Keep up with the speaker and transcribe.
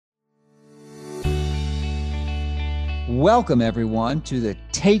Welcome, everyone, to the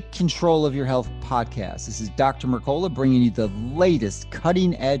Take Control of Your Health podcast. This is Dr. Mercola bringing you the latest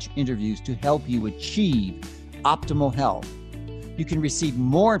cutting-edge interviews to help you achieve optimal health. You can receive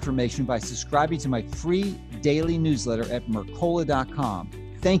more information by subscribing to my free daily newsletter at Mercola.com.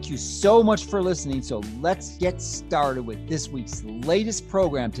 Thank you so much for listening. So let's get started with this week's latest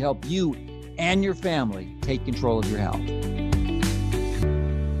program to help you and your family take control of your health.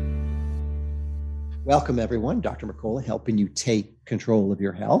 Welcome, everyone. Dr. Mercola helping you take control of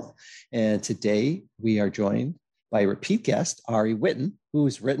your health. And today we are joined by a repeat guest, Ari Whitten,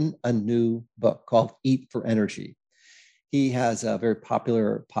 who's written a new book called Eat for Energy. He has a very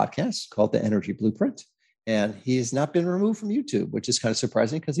popular podcast called The Energy Blueprint, and he has not been removed from YouTube, which is kind of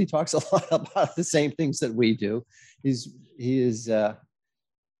surprising because he talks a lot about the same things that we do. He has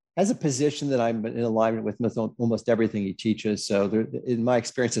a position that I'm in alignment with almost everything he teaches. So in my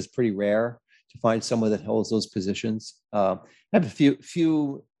experience, it's pretty rare to find someone that holds those positions. I have a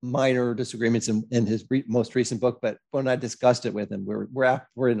few minor disagreements in his most recent book, but when I discussed it with him,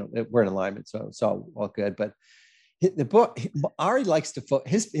 we're in alignment, so it's all good. But the book, Ari likes to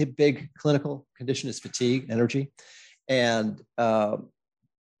his big clinical condition is fatigue, energy, and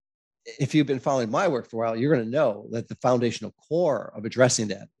if you've been following my work for a while, you're going to know that the foundational core of addressing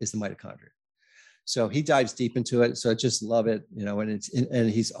that is the mitochondria. So he dives deep into it. So I just love it, and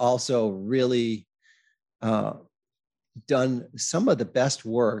he's also really done some of the best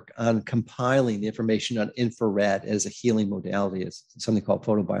work on compiling the information on infrared as a healing modality. It's something called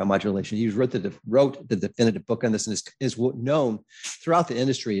photobiomodulation. He wrote the definitive book on this and is known throughout the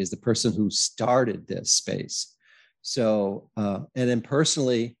industry as the person who started this space. So, and then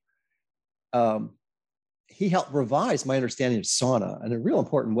personally, he helped revise my understanding of sauna in a real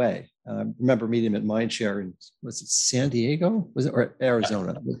important way. I remember meeting him at Mindshare in, was it San Diego? Was it, or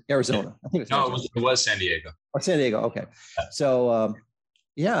Arizona? Arizona. I think it was Arizona. No, it was San Diego. Oh, San Diego. Okay. So,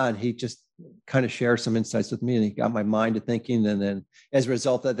 and he just kind of shared some insights with me and he got my mind to thinking. And then as a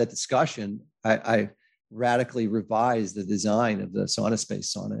result of that discussion, I radically revised the design of the sauna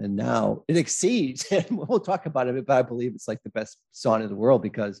space sauna. And now it exceeds, and we'll talk about it, but I believe it's like the best sauna in the world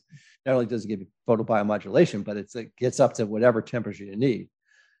because not only does it give you photobiomodulation, but it gets up to whatever temperature you need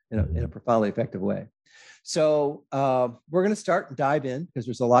in a profoundly effective way. So we're going to start and dive in because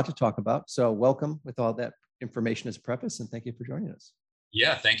there's a lot to talk about. So welcome with all that information as a preface, and thank you for joining us.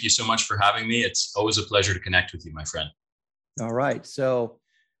 Yeah, thank you so much for having me. It's always a pleasure to connect with you, my friend. All right. So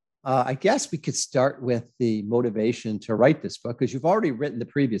I guess we could start with the motivation to write this book because you've already written the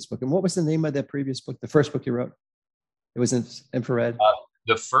previous book. And what was the name of that previous book, the first book you wrote? It was infrared?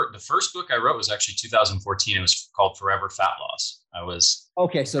 The first book I wrote was actually 2014. It was called Forever Fat Loss.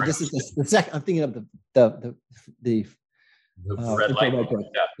 Okay. So this is the second. I'm thinking of the red light book.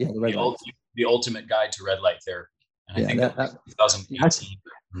 Yeah, the ultimate guide to red light therapy. And I think that was 2018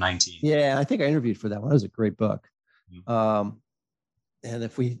 or 19. Yeah, I think I interviewed for that one. It was a great book. Mm-hmm. And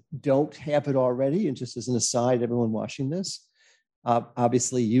if we don't have it already, and just as an aside, everyone watching this,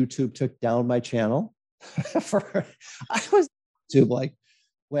 obviously YouTube took down my channel. I was YouTube like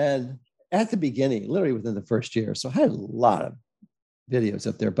when at the beginning, literally within the first year. So I had a lot of videos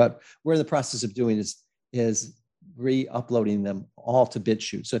up there, but we're in the process of doing is re-uploading them all to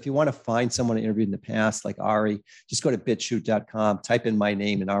BitChute. So if you want to find someone I interviewed in the past, like Ari, just go to bitchute.com, type in my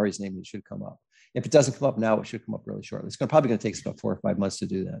name and Ari's name, and it should come up. If it doesn't come up now, it should come up really shortly. It's probably going to take us about 4 or 5 months to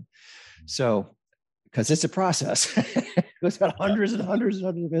do that. So, because it's a process, it goes about hundreds and hundreds and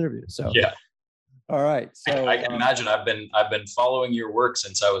hundreds of interviews. So, yeah. All right. So I can imagine. I've been following your work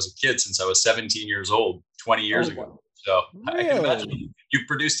since I was a kid, since I was 17 years old, 20 years ago. So really? I can imagine you've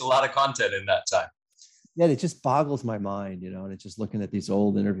produced a lot of content in that time. Yeah, it just boggles my mind, and it's just looking at these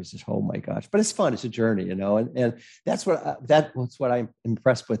old interviews. Just, oh my gosh! But it's fun. It's a journey, and that's what I'm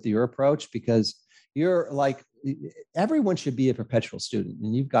impressed with your approach because you're like everyone should be a perpetual student,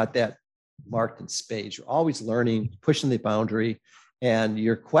 and you've got that marked in spades. You're always learning, pushing the boundary, and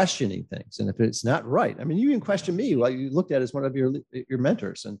you're questioning things. And if it's not right, I mean, you even question me. Well, you looked at as one of your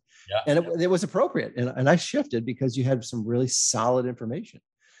mentors, and it was appropriate, and I shifted because you had some really solid information.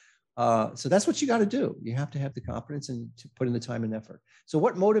 So that's what you got to do. You have to have the confidence and to put in the time and effort. So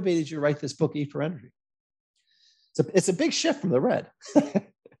what motivated you to write this book, Eat for Energy? It's a big shift from the red.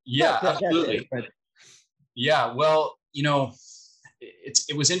 Yeah, absolutely. Yeah. Well,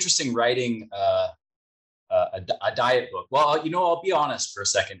 it was interesting writing a diet book. Well, I'll be honest for a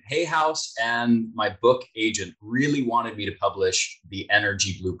second. Hay House and my book agent really wanted me to publish the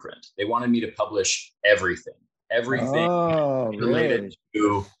Energy Blueprint. They wanted me to publish everything related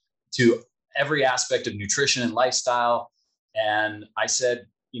to every aspect of nutrition and lifestyle. And I said,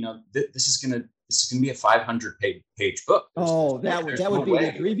 this is this is going to be a 500-page book. That would be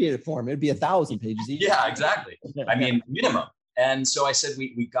the abbreviated form. It'd be 1,000 pages. Yeah, exactly. I mean, minimum. And so I said,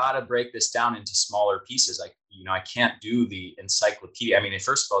 we got to break this down into smaller pieces. I can't do the encyclopedia. I mean,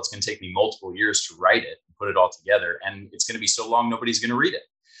 first of all, it's going to take me multiple years to write it and put it all together. And it's going to be so long, nobody's going to read it.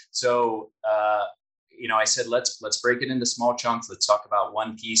 So, I said, let's break it into small chunks. Let's talk about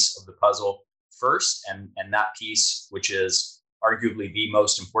one piece of the puzzle first. And that piece, which is arguably the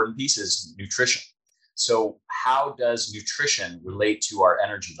most important piece, is nutrition. So how does nutrition relate to our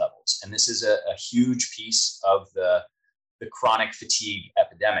energy levels? And this is a huge piece of the chronic fatigue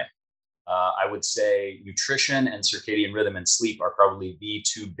epidemic. I would say nutrition and circadian rhythm and sleep are probably the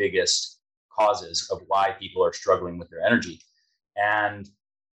two biggest causes of why people are struggling with their energy. And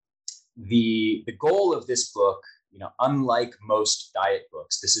the goal of this book, unlike most diet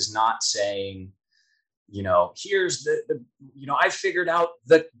books, this is not saying, here's I figured out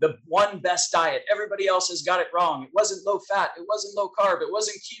the one best diet. Everybody else has got it wrong. It wasn't low fat. It wasn't low carb. It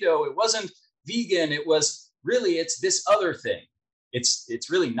wasn't keto. It wasn't vegan. It was really, it's this other thing. It's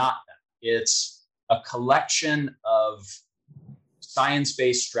really not that. It's a collection of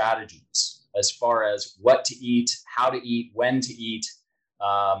science-based strategies as far as what to eat, how to eat, when to eat,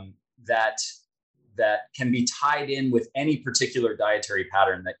 that can be tied in with any particular dietary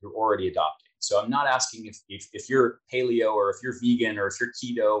pattern that you're already adopting. So I'm not asking if you're paleo or if you're vegan or if you're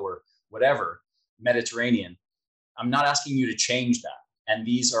keto or whatever, Mediterranean. I'm not asking you to change that. And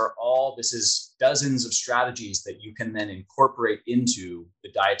this is dozens of strategies that you can then incorporate into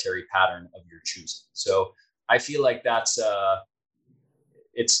the dietary pattern of your choosing. So I feel like that's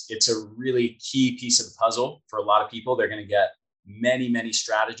it's a really key piece of the puzzle for a lot of people. They're going to get many, many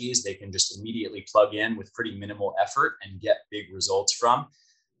strategies they can just immediately plug in with pretty minimal effort and get big results from.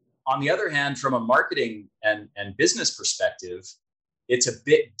 On the other hand, from a marketing and business perspective, it's a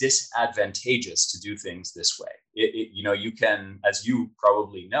bit disadvantageous to do things this way. You can, as you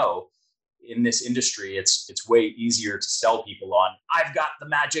probably know, in this industry, it's way easier to sell people on, I've got the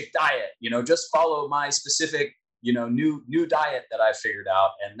magic diet, just follow my specific, new diet that I figured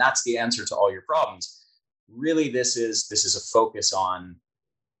out. And that's the answer to all your problems. Really, this is a focus on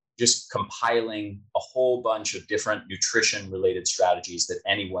just compiling a whole bunch of different nutrition related strategies that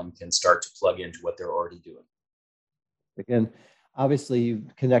anyone can start to plug into what they're already doing. Again, obviously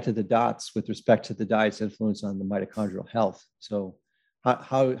you've connected the dots with respect to the diet's influence on the mitochondrial health. So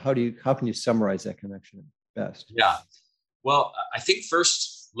how can you summarize that connection best? Yeah. Well, I think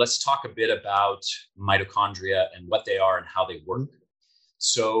first, let's talk a bit about mitochondria and what they are and how they work.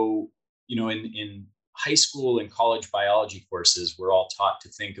 So, in high school and college biology courses, we're all taught to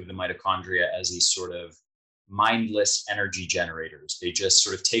think of the mitochondria as these sort of mindless energy generators. They just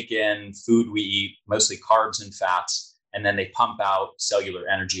sort of take in food we eat, mostly carbs and fats, and then they pump out cellular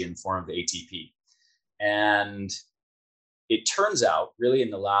energy in the form of ATP. And it turns out, really,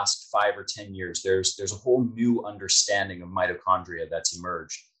 in the last 5 or 10 years, there's a whole new understanding of mitochondria that's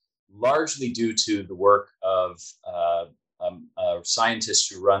emerged, largely due to the work of a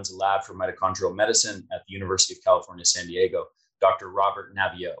scientist who runs a lab for mitochondrial medicine at the University of California, San Diego, Dr. Robert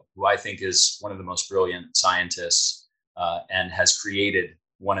Naviaux, who I think is one of the most brilliant scientists and has created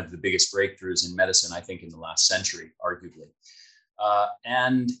one of the biggest breakthroughs in medicine, I think, in the last century, arguably.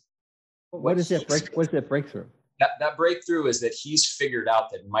 And what is that breakthrough? That breakthrough is that he's figured out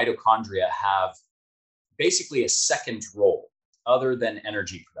that mitochondria have basically a second role other than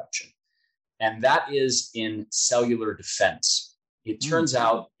energy production. And that is in cellular defense. It turns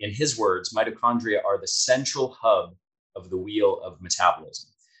out, in his words, mitochondria are the central hub of the wheel of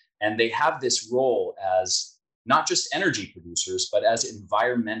metabolism. And they have this role as not just energy producers, but as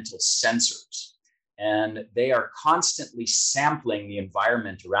environmental sensors. And they are constantly sampling the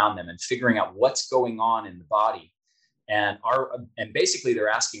environment around them and figuring out what's going on in the body. And basically, they're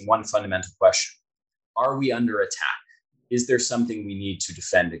asking one fundamental question: are we under attack? Is there something we need to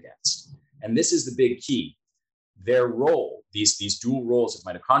defend against? And this is the big key. Their role, these dual roles of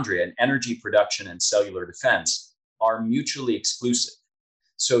mitochondria, and energy production and cellular defense, are mutually exclusive.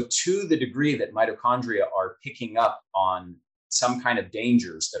 So to the degree that mitochondria are picking up on some kind of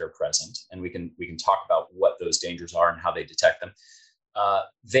dangers that are present, and we can talk about what those dangers are and how they detect them,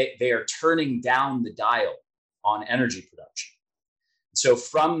 they are turning down the dial on energy production. So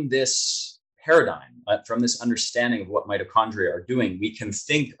from this paradigm, from this understanding of what mitochondria are doing, we can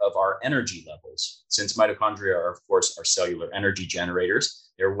think of our energy levels, since mitochondria are, of course, our cellular energy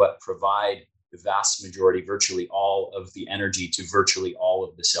generators. They're what provide the vast majority, virtually all of the energy to virtually all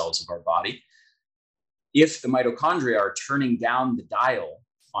of the cells of our body. If the mitochondria are turning down the dial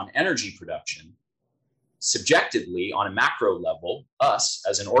on energy production, subjectively, on a macro level, us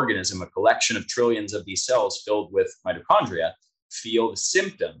as an organism, a collection of trillions of these cells filled with mitochondria, feel the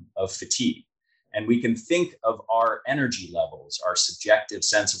symptom of fatigue. And we can think of our energy levels, our subjective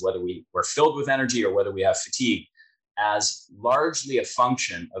sense of whether we're filled with energy or whether we have fatigue, as largely a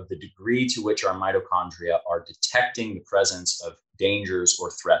function of the degree to which our mitochondria are detecting the presence of dangers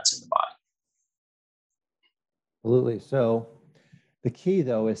or threats in the body. Absolutely. So the key,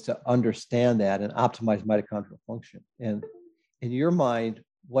 though, is to understand that and optimize mitochondrial function. And in your mind,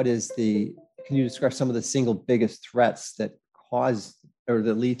 can you describe some of the single biggest threats that cause or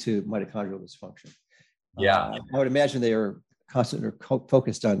that lead to mitochondrial dysfunction? Yeah. I would imagine they are constantly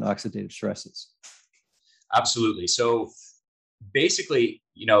focused on oxidative stresses. Absolutely. So basically,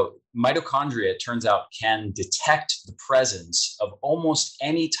 mitochondria, it turns out, can detect the presence of almost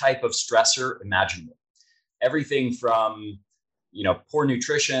any type of stressor imaginable. Everything from, poor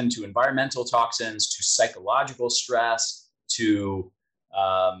nutrition to environmental toxins to psychological stress to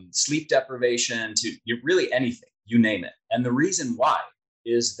sleep deprivation to really anything, you name it. And the reason why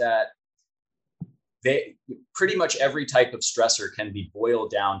is that pretty much every type of stressor can be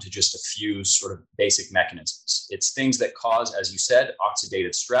boiled down to just a few sort of basic mechanisms. It's things that cause, as you said,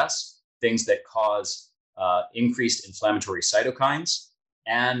 oxidative stress, things that cause increased inflammatory cytokines,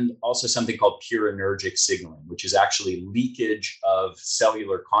 and also something called purinergic signaling, which is actually leakage of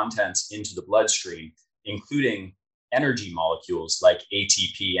cellular contents into the bloodstream, including energy molecules like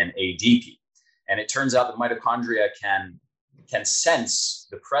ATP and ADP. And it turns out that mitochondria can sense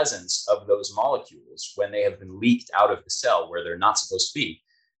the presence of those molecules when they have been leaked out of the cell where they're not supposed to be.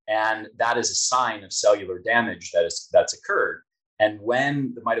 And that is a sign of cellular damage that's occurred. And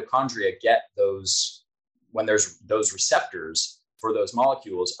when the mitochondria when there's those receptors for those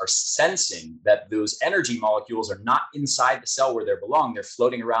molecules are sensing that those energy molecules are not inside the cell where they belong, they're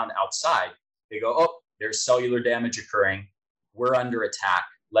floating around outside, they go, oh, there's cellular damage occurring. We're under attack.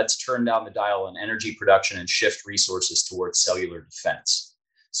 Let's turn down the dial on energy production and shift resources towards cellular defense.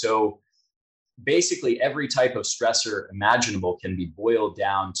 So basically, every type of stressor imaginable can be boiled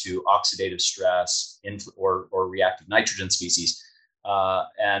down to oxidative stress or reactive nitrogen species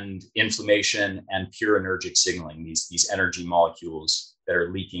and inflammation and purinergic signaling, these energy molecules that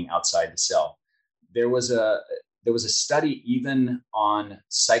are leaking outside the cell. There was a study even on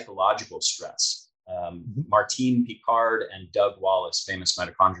psychological stress. Martine Picard and Doug Wallace, famous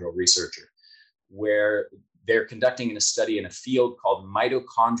mitochondrial researcher, where they're conducting a study in a field called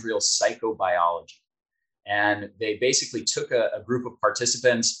mitochondrial psychobiology. And they basically took a group of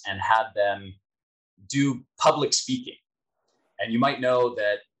participants and had them do public speaking. And you might know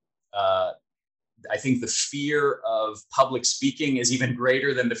that I think the fear of public speaking is even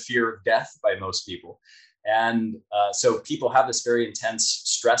greater than the fear of death by most people. And so people have this very intense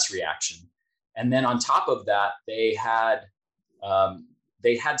stress reaction. And then on top of that, they had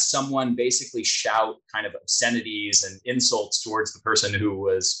someone basically shout kind of obscenities and insults towards the person who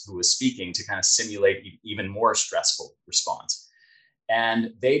was speaking to kind of simulate even more stressful response.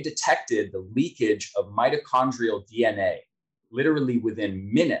 And they detected the leakage of mitochondrial DNA literally within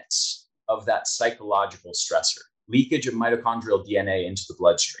minutes of that psychological stressor, leakage of mitochondrial DNA into the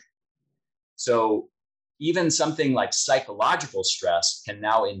bloodstream. So even something like psychological stress can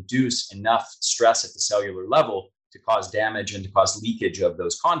now induce enough stress at the cellular level to cause damage and to cause leakage of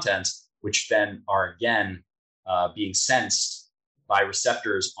those contents, which then are again being sensed by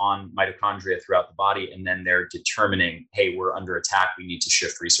receptors on mitochondria throughout the body. And then they're determining, hey, we're under attack. We need to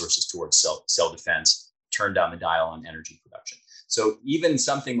shift resources towards cell defense, turn down the dial on energy production. So even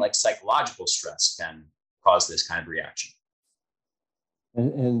something like psychological stress can cause this kind of reaction.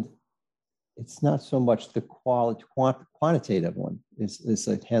 And it's not so much the quantitative one. It's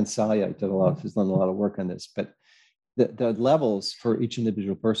like Hans Selye has done a lot of work on this, but the levels for each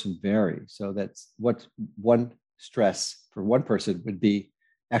individual person vary. So that's what one stress for one person would be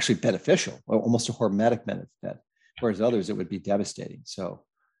actually beneficial, or almost a hormetic benefit, whereas others it would be devastating. So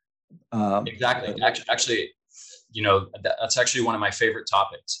exactly, actually, that's actually one of my favorite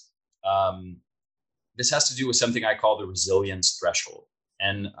topics. This has to do with something I call the resilience threshold.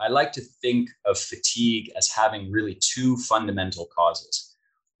 And I like to think of fatigue as having really two fundamental causes.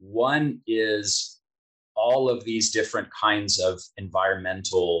 One is all of these different kinds of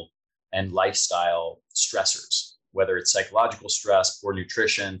environmental and lifestyle stressors, whether it's psychological stress, poor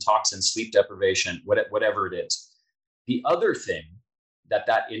nutrition, toxins, sleep deprivation, whatever it is. The other thing that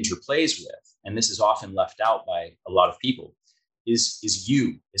interplays with, and this is often left out by a lot of people, is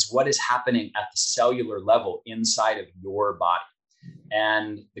what is happening at the cellular level inside of your body.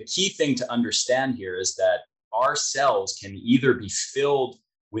 And the key thing to understand here is that our cells can either be filled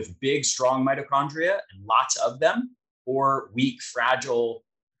with big, strong mitochondria and lots of them, or weak, fragile,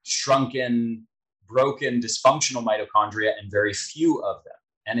 shrunken, broken, dysfunctional mitochondria and very few of them.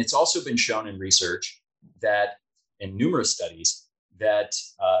 And it's also been shown in research that in numerous studies that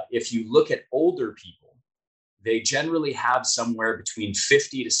if you look at older people, they generally have somewhere between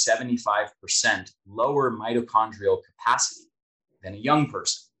 50 to 75% lower mitochondrial capacity than a young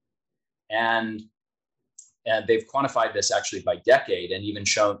person. And they've quantified this actually by decade, and even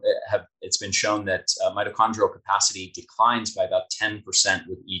it's been shown that mitochondrial capacity declines by about 10%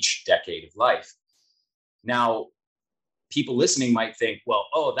 with each decade of life. Now, people listening might think, well,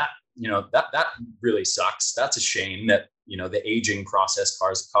 that really sucks. That's a shame that, the aging process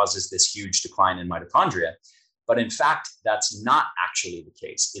causes this huge decline in mitochondria. But in fact, that's not actually the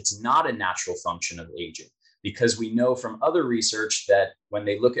case. It's not a natural function of aging, because we know from other research that when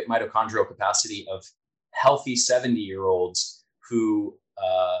they look at mitochondrial capacity of healthy 70-year-olds who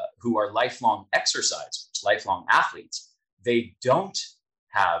are lifelong exercisers, lifelong athletes, they don't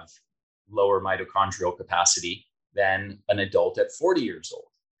have lower mitochondrial capacity than an adult at 40 years old.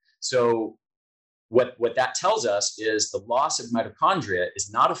 So what that tells us is the loss of mitochondria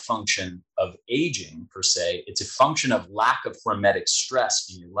is not a function of aging per se. It's a function of lack of hormetic stress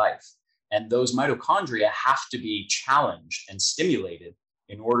in your life. And those mitochondria have to be challenged and stimulated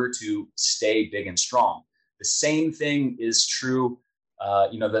in order to stay big and strong. The same thing is true.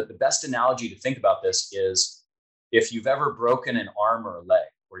 The best analogy to think about this is if you've ever broken an arm or a leg,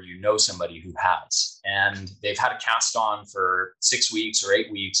 or somebody who has, and they've had a cast on for 6 weeks or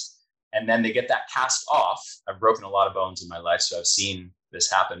 8 weeks, and then they get that cast off. I've broken a lot of bones in my life, so I've seen this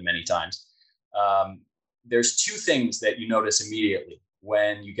happen many times. There's two things that you notice immediately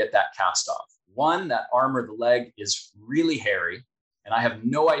when you get that cast off. One, that arm or the leg is really hairy, and I have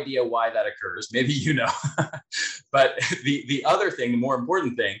no idea why that occurs. Maybe you know. But the other thing, the more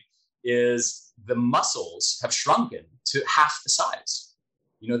important thing, is the muscles have shrunken to half the size.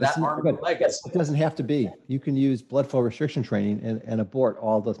 That arm or leg is... It doesn't have to be. You can use blood flow restriction training and abort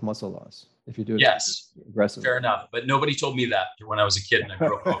all those muscle loss if you do it aggressively. Fair enough. But nobody told me that when I was a kid and I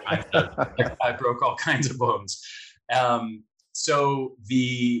broke all kinds of bones. So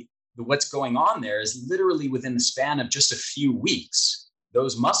what's going on there is literally within the span of just a few weeks,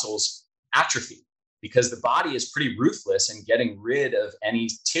 those muscles atrophy, because the body is pretty ruthless in getting rid of any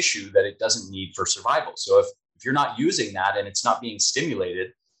tissue that it doesn't need for survival. So if you're not using that and it's not being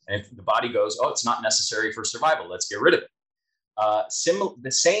stimulated, and if the body goes, oh, it's not necessary for survival, let's get rid of it.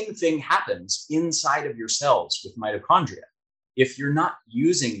 The same thing happens inside of your cells with mitochondria. If you're not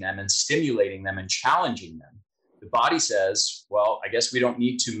using them and stimulating them and challenging them, the body says, well, I guess we don't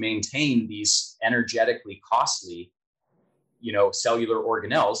need to maintain these energetically costly, cellular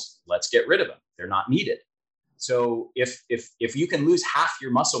organelles. Let's get rid of them. They're not needed. So if you can lose half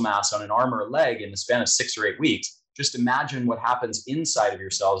your muscle mass on an arm or a leg in the span of 6 or 8 weeks, just imagine what happens inside of your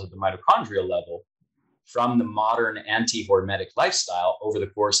cells at the mitochondrial level from the modern anti-hormetic lifestyle over the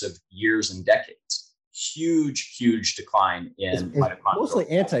course of years and decades. Huge decline in mitochondria. Mostly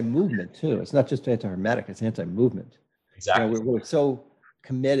anti-movement too. It's not just anti-hormetic, it's anti-movement. Exactly. We're so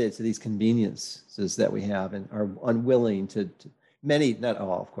committed to these conveniences that we have and are unwilling to many, not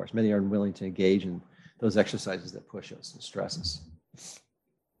all, of course, many are unwilling to engage in those exercises that push us and stress us.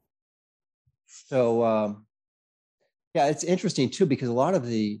 So, it's interesting too, because a lot of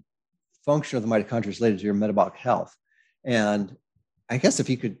the function of the mitochondria is related to your metabolic health. And I guess if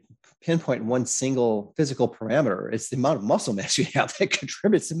you could pinpoint one single physical parameter, it's the amount of muscle mass you have that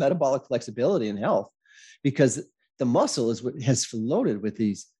contributes to metabolic flexibility and health, because the muscle is what has loaded with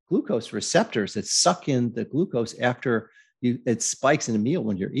these glucose receptors that suck in the glucose after it spikes in a meal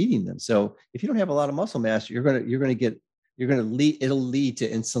when you're eating them. So if you don't have a lot of muscle mass, it'll lead to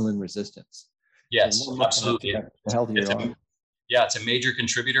insulin resistance. Yes, absolutely. The healthier you are. Yeah, it's a major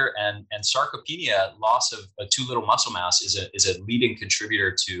contributor, and sarcopenia, loss of too little muscle mass, is a leading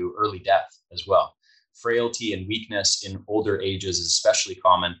contributor to early death as well. Frailty and weakness in older ages is especially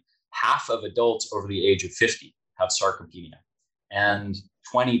common. Half of adults over the age of 50 have sarcopenia, and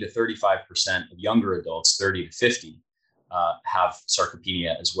 20 to 35% of younger adults, 30 to 50, have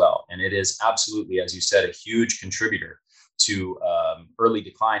sarcopenia as well. And it is absolutely, as you said, a huge contributor to early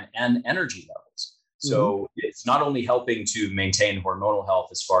decline and energy levels. So it's not only helping to maintain hormonal health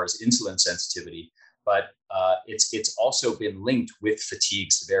as far as insulin sensitivity, but it's also been linked with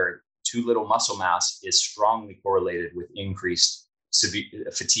fatigue severity. Too little muscle mass is strongly correlated with increased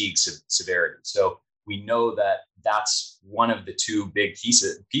fatigue severity. So we know that that's one of the two big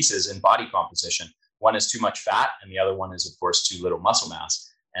pieces in body composition. One is too much fat, and the other one is, of course, too little muscle mass.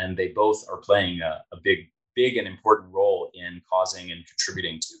 And they both are playing a big big and important role in causing and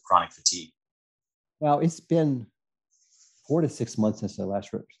contributing to chronic fatigue. Well, it's been 4 to 6 months since I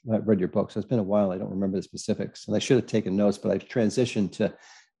last read your book. So it's been a while. I don't remember the specifics. And I should have taken notes, but I've transitioned to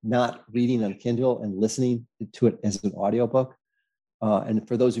not reading on Kindle and listening to it as an audiobook. And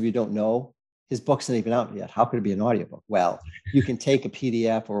for those of you who don't know, his book's not even out yet. How could it be an audiobook? Well, you can take a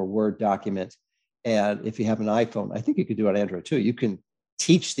PDF or a Word document. And if you have an iPhone, I think you could do it on Android too. You can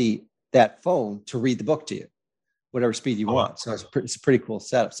teach that phone to read the book to you, whatever speed you want. So it's a pretty cool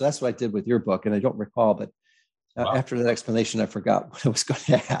setup. So that's what I did with your book. And I don't recall, but after that explanation, I forgot what I was going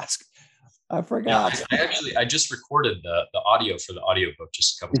to ask. I forgot. Yeah, I just recorded the audio for the audiobook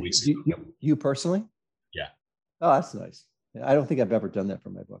just a couple of weeks ago. You personally? Yeah. Oh, that's nice. I don't think I've ever done that for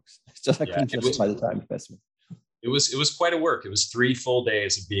my books. It's just I couldn't justify the time investment. It was quite a work. It was 3 full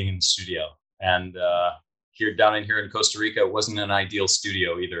days of being in the studio, and down in Costa Rica, it wasn't an ideal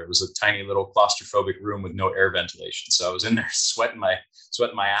studio either. It was a tiny little claustrophobic room with no air ventilation. So I was in there sweating my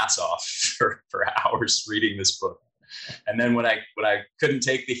ass off for hours reading this book. And then when I couldn't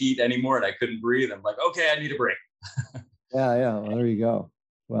take the heat anymore and I couldn't breathe, I'm like, okay, I need a break. Yeah. Well, there you go.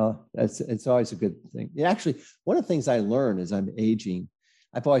 Well, it's always a good thing. Actually, one of the things I learned as I'm aging,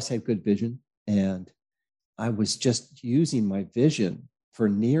 I've always had good vision, and I was just using my vision for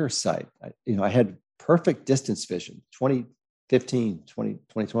nearsight. I had perfect distance vision, 2015,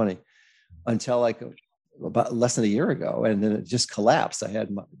 2020, until like about less than a year ago. And then it just collapsed. I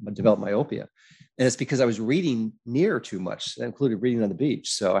developed myopia. And it's because I was reading near too much. That included reading on the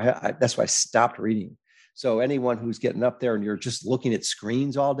beach. So that's why I stopped reading. So anyone who's getting up there and you're just looking at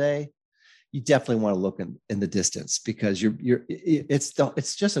screens all day, you definitely want to look in the distance, because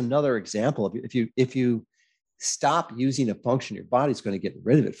it's just another example of if you stop using a function, your body's going to get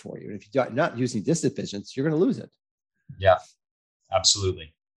rid of it for you. And if you're not using distance vision, you're going to lose it. Yeah,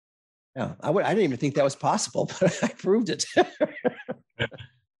 absolutely. Yeah, I didn't even think that was possible, but I proved it.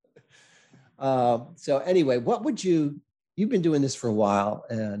 So anyway, you've been doing this for a while,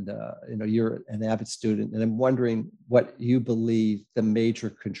 and you're an avid student, and I'm wondering what you believe the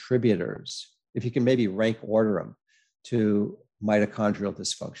major contributors, if you can maybe rank order them, to mitochondrial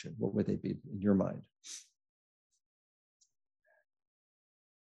dysfunction. What would they be in your mind?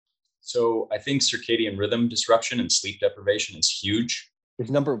 So I think circadian rhythm disruption and sleep deprivation is huge. Is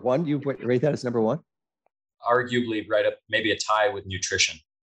number one? You rate that as number one? Arguably right up, maybe a tie with nutrition.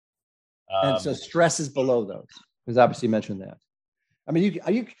 And so stress is below those, because obviously you mentioned that. I mean,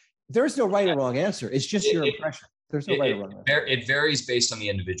 there's no right or wrong answer. It's just your impression. There's no right or wrong answer. It varies based on the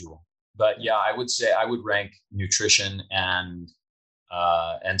individual. But yeah, I would say I would rank nutrition and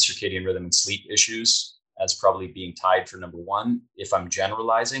circadian rhythm and sleep issues as probably being tied for number one. If I'm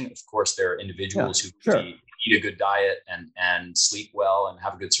generalizing, of course, there are individuals who eat a good diet and sleep well and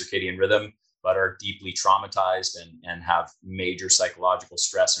have a good circadian rhythm, but are deeply traumatized and have major psychological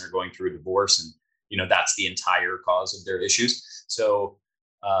stress and are going through a divorce. And, that's the entire cause of their issues. So,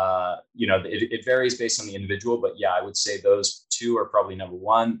 it varies based on the individual, but yeah, I would say those two are probably number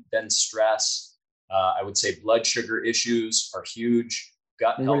one. Then stress, I would say blood sugar issues are huge.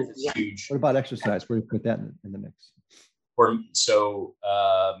 Gut health is huge. What about exercise? Where do you put that in the mix?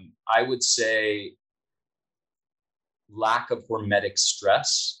 I would say lack of hormetic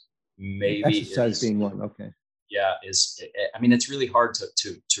stress, maybe exercise being one. Okay. Yeah, it's really hard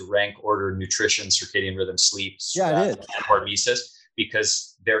to rank order nutrition, circadian rhythm, sleep, stress, and hormesis,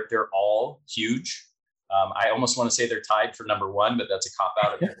 because they're all huge. I almost want to say they're tied for number one, but that's a cop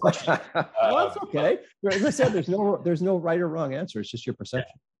out of your question. Well, that's okay. As I said, there's no right or wrong answer. It's just your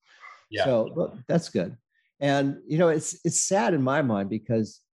perception. Yeah. So that's good. And it's sad in my mind,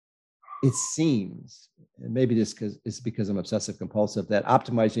 because it seems, and maybe because I'm obsessive compulsive, that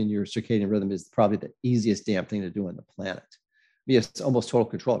optimizing your circadian rhythm is probably the easiest damn thing to do on the planet. It's almost total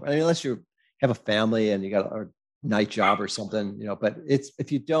control. I mean, unless you have a family and you got a night job or something, but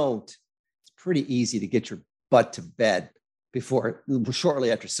if you don't, it's pretty easy to get your butt to bed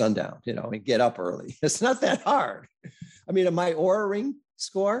shortly after sundown, and get up early. It's not that hard. I mean, my Oura Ring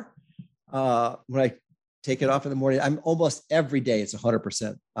score, when I take it off in the morning, I'm almost every day it's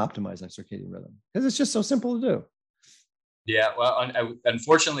 100% optimized on circadian rhythm, because it's just so simple to do. Yeah, well,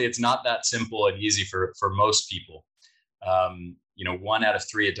 unfortunately, it's not that simple and easy for most people. 1 out of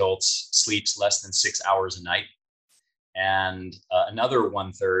 3 adults sleeps less than 6 hours a night, and another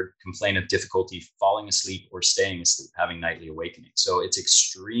 1/3 complain of difficulty falling asleep or staying asleep, having nightly awakening. So it's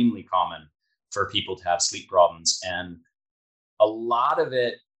extremely common for people to have sleep problems, and a lot of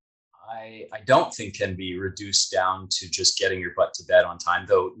it I don't think can be reduced down to just getting your butt to bed on time,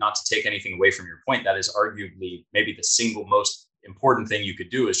 though not to take anything away from your point. That is arguably maybe the single most important thing you could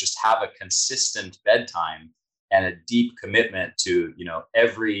do is just have a consistent bedtime and a deep commitment to,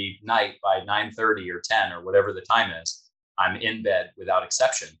 every night by 9:30 or 10 or whatever the time is, I'm in bed without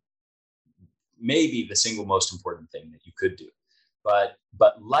exception. Maybe the single most important thing that you could do. But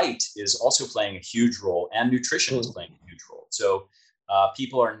light is also playing a huge role, and nutrition is playing a huge role. So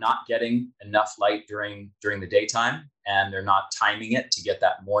people are not getting enough light during the daytime, and they're not timing it to get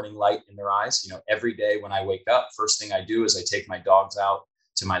that morning light in their eyes. Every day when I wake up, first thing I do is I take my dogs out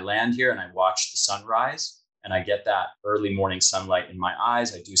to my land here and I watch the sunrise, and I get that early morning sunlight in my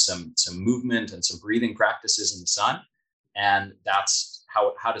eyes. I do some movement and some breathing practices in the sun, and that's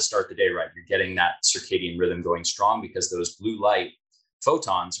how to start the day right. You're getting that circadian rhythm going strong because those blue light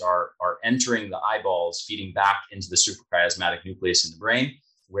photons are entering the eyeballs, feeding back into the suprachiasmatic nucleus in the brain,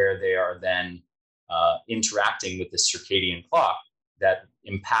 where they are then interacting with the circadian clock that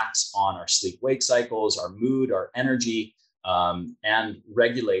impacts on our sleep-wake cycles, our mood, our energy, and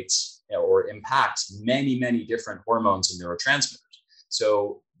regulates or impacts many, many different hormones and neurotransmitters.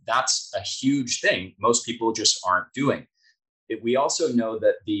 So that's a huge thing most people just aren't doing. We also know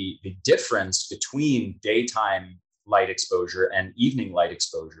that the difference between daytime light exposure and evening light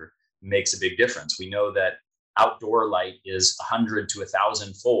exposure makes a big difference. We know that outdoor light is 100 to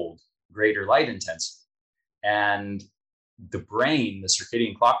 1,000-fold greater light intensity. And the brain, the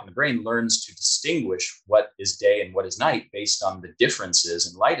circadian clock in the brain, learns to distinguish what is day and what is night based on the differences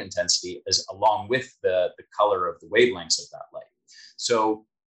in light intensity along with the color of the wavelengths of that light. So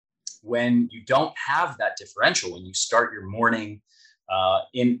when you don't have that differential, when you start your morning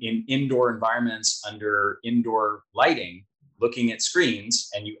in indoor environments under indoor lighting, looking at screens,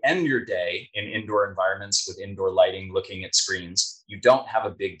 and you end your day in indoor environments with indoor lighting, looking at screens, you don't have a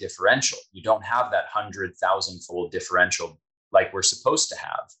big differential. You don't have that 100,000-fold differential like we're supposed to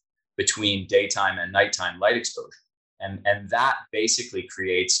have between daytime and nighttime light exposure. And that basically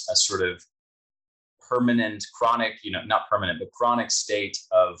creates a sort of permanent, chronic, not permanent, but chronic state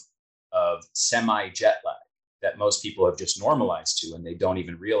of semi-jet lag that most people have just normalized to, and they don't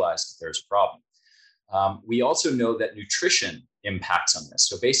even realize that there's a problem. We also know that nutrition impacts on this.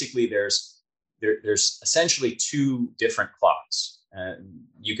 So basically, there's essentially two different clocks.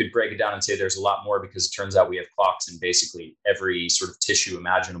 You could break it down and say there's a lot more because it turns out we have clocks in basically every sort of tissue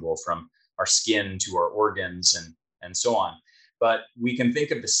imaginable, from our skin to our organs and so on. But we can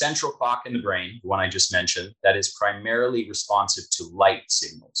think of the central clock in the brain, the one I just mentioned, that is primarily responsive to light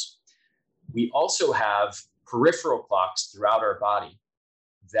signals. We also have peripheral clocks throughout our body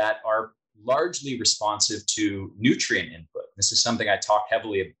that are largely responsive to nutrient input. This is something I talk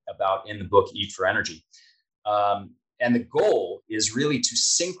heavily about in the book, Eat for Energy. And the goal is really to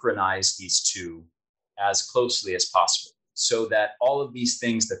synchronize these two as closely as possible so that all of these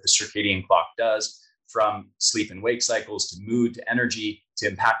things that the circadian clock does, from sleep and wake cycles to mood to energy to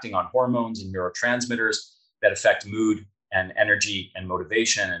impacting on hormones and neurotransmitters that affect mood and energy and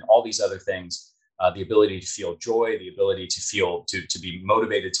motivation and all these other things, the ability to feel joy, the ability to feel, to be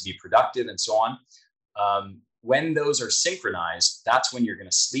motivated, to be productive, and so on. When those are synchronized, that's when you're going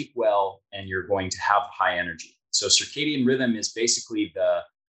to sleep well and you're going to have high energy. So circadian rhythm is basically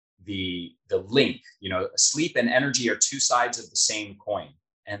the link. Sleep and energy are two sides of the same coin,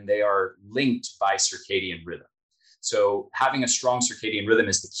 and they are linked by circadian rhythm. So having a strong circadian rhythm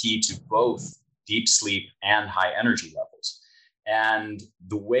is the key to both deep sleep and high energy levels. And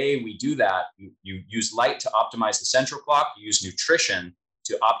the way we do that, you use light to optimize the central clock, you use nutrition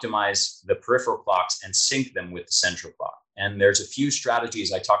to optimize the peripheral clocks and sync them with the central clock. And there's a few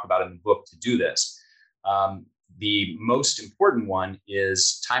strategies I talk about in the book to do this. The most important one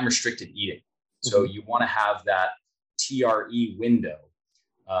is time-restricted eating. So you want to have that TRE window,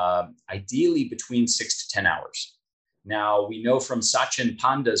 ideally between 6 to 10 hours. Now, we know from Sachin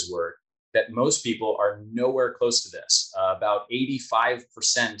Panda's work that most people are nowhere close to this. About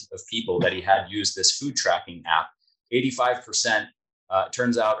 85% of people that he had used this food tracking app, 85%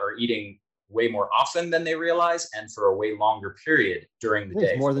 turns out are eating way more often than they realize and for a way longer period during the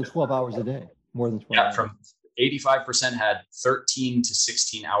day. More than 12 hours a day. More than 12 hours. From 85% had 13 to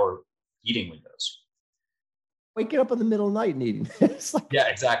 16 hour eating windows. Waking up in the middle of the night and eating. Yeah,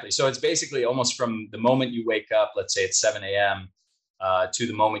 exactly. So it's basically almost from the moment you wake up, let's say it's 7 a.m., to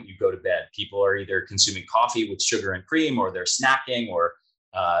the moment you go to bed. People are either consuming coffee with sugar and cream, or they're snacking, or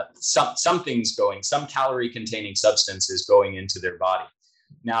something's going, some calorie containing substance is going into their body.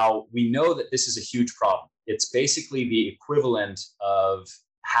 Now, we know that this is a huge problem. It's basically the equivalent of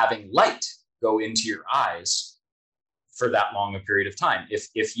having light go into your eyes for that long a period of time.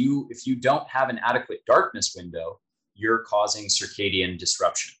 If you don't have an adequate darkness window, you're causing circadian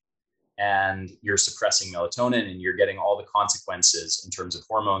disruption. and you're suppressing melatonin, and you're getting all the consequences in terms of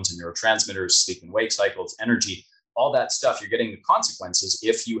hormones and neurotransmitters, sleep and wake cycles, energy, all that stuff. You're getting the consequences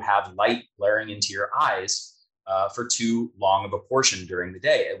if you have light blaring into your eyes for too long of a portion during the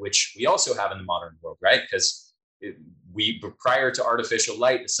day, which we also have in the modern world, right? Because prior to artificial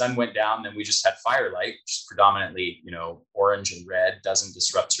light, the sun went down, then we just had firelight, which is predominantly, orange and red, doesn't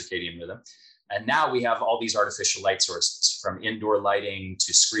disrupt circadian rhythm. And now we have all these artificial light sources, from indoor lighting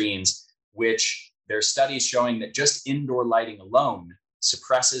to screens, which there are studies showing that just indoor lighting alone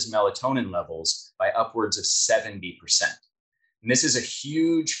suppresses melatonin levels by upwards of 70%. And this is a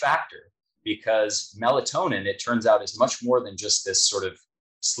huge factor because melatonin, it turns out, is much more than just this sort of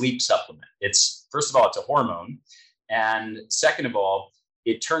sleep supplement. It's, first of all, it's a hormone. And second of all,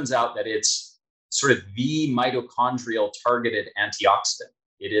 it turns out that it's sort of the mitochondrial targeted antioxidant.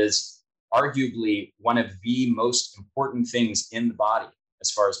 It is arguably one of the most important things in the body as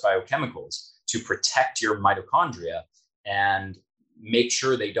far as biochemicals to protect your mitochondria and make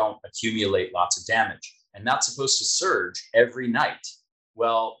sure they don't accumulate lots of damage. And that's supposed to surge every night.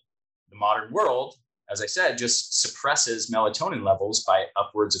 Well, the modern world, as I said, just suppresses melatonin levels by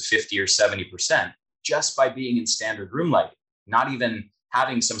upwards of 50 or 70% just by being in standard room lighting, not even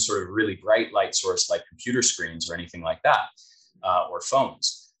having some sort of really bright light source like computer screens or anything like that, or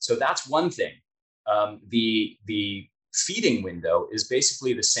phones. So that's one thing. The feeding window is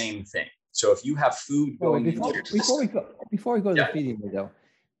basically the same thing. So if you have food going before we go to the feeding window,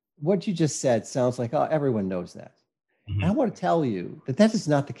 what you just said sounds like, oh, everyone knows that. Mm-hmm. I want to tell you that is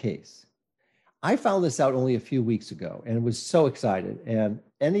not the case. I found this out only a few weeks ago and was so excited. And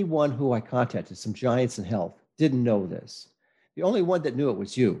anyone who I contacted, some giants in health, didn't know this. The only one that knew it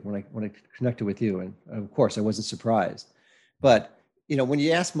was you when I connected with you. And of course, I wasn't surprised. But when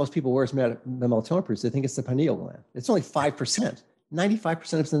you ask most people where's the melatonin produced, they think it's the pineal gland. It's only 5%.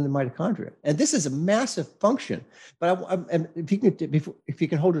 95% of it's in the mitochondria. And this is a massive function. But if you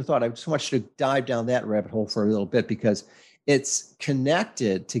can hold your thought, I just want you to dive down that rabbit hole for a little bit, because it's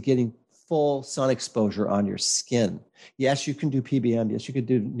connected to getting full sun exposure on your skin. Yes, you can do PBM. Yes, you can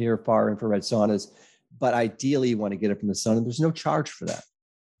do near far infrared saunas, but ideally you want to get it from the sun, and there's no charge for that.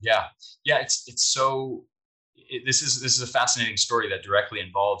 Yeah. This is a fascinating story that directly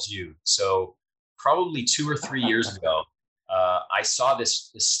involves you. So probably 2 or 3 years ago, I saw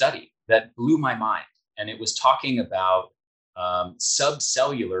this study that blew my mind, and it was talking about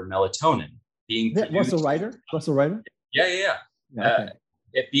subcellular melatonin being produced. Russell Reiter? Yeah. Okay.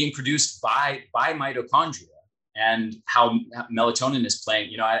 It being produced by mitochondria, and how melatonin is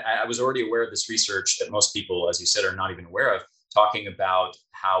playing. I was already aware of this research that most people, as you said, are not even aware of, talking about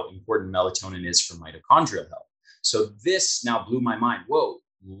how important melatonin is for mitochondrial health. So this now blew my mind. Whoa,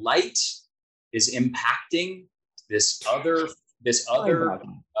 light is impacting this other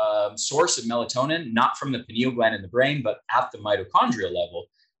source of melatonin, not from the pineal gland in the brain, but at the mitochondrial level.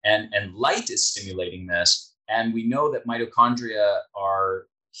 And light is stimulating this. And we know that mitochondria are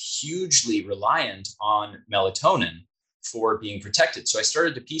hugely reliant on melatonin for being protected. So I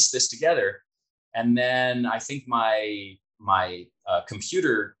started to piece this together. And then I think my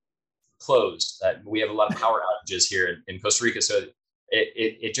computer closed. We have a lot of power outages here in Costa Rica. So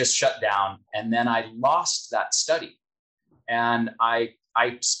it just shut down. And then I lost that study. And I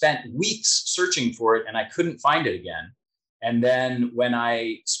spent weeks searching for it, and I couldn't find it again. And then when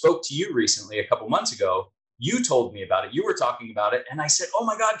I spoke to you recently, a couple months ago, you told me about it. You were talking about it. And I said, oh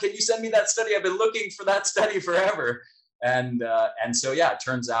my God, can you send me that study? I've been looking for that study forever. And so, it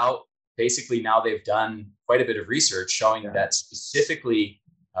turns out basically now they've done quite a bit of research showing that specifically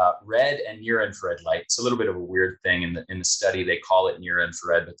red and near infrared light. It's a little bit of a weird thing in the study. They call it near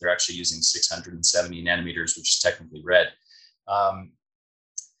infrared, but they're actually using 670 nanometers, which is technically red.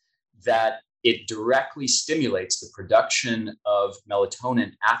 That it directly stimulates the production of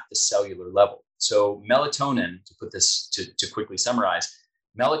melatonin at the cellular level. So melatonin, to put this to quickly summarize,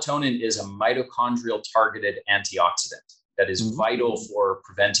 melatonin is a mitochondrial targeted antioxidant that is vital for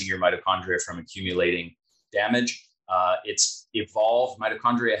preventing your mitochondria from accumulating damage.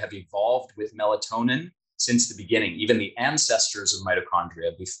 Mitochondria have evolved with melatonin since the beginning. Even the ancestors of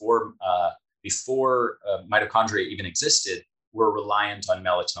mitochondria, before mitochondria even existed, were reliant on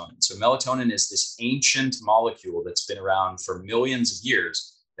melatonin. So melatonin is this ancient molecule that's been around for millions of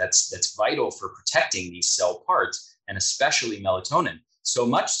years. That's vital for protecting these cell parts, and especially melatonin. So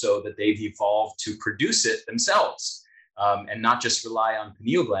much so that they've evolved to produce it themselves, and not just rely on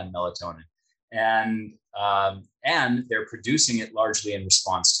pineal gland melatonin. And they're producing it largely in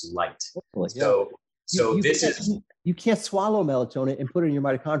response to light. You can't swallow melatonin and put it in your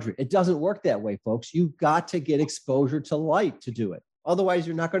mitochondria. It doesn't work that way, folks. You've got to get exposure to light to do it. Otherwise,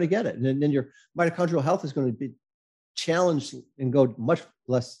 you're not going to get it. And then your mitochondrial health is going to be challenged and go much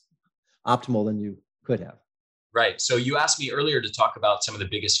less optimal than you could have. Right. So you asked me earlier to talk about some of the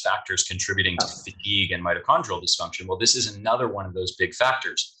biggest factors contributing to fatigue and mitochondrial dysfunction. Well, this is another one of those big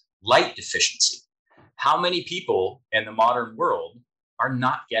factors, light deficiency. How many people in the modern world are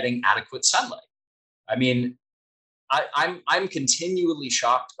not getting adequate sunlight? I mean, I'm continually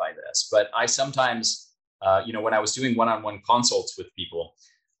shocked by this, but I sometimes, when I was doing one-on-one consults with people,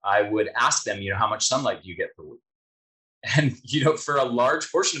 I would ask them, how much sunlight do you get per week? And, for a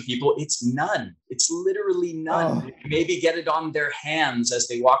large portion of people, it's none. It's literally none. Oh. Maybe get it on their hands as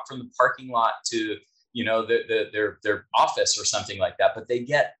they walk from the parking lot to, their office or something like that. But they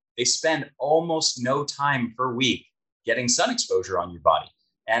spend almost no time per week getting sun exposure on your body.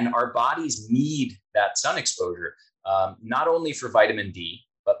 And our bodies need that sun exposure, not only for vitamin D,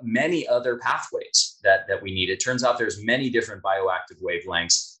 but many other pathways that we need. It turns out there's many different bioactive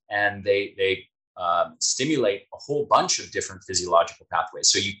wavelengths, and they stimulate a whole bunch of different physiological pathways.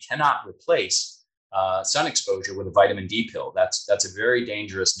 So you cannot replace sun exposure with a vitamin D pill. That's a very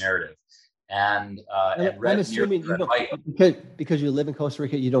dangerous narrative. And I'm assuming because you live in Costa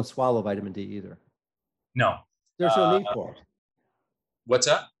Rica, you don't swallow vitamin D either. No, there's no need for it. What's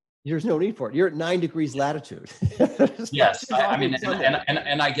that? There's no need for it. You're at 9 degrees latitude. Yes, I mean,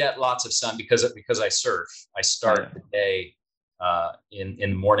 and I get lots of sun because I surf. I start the day in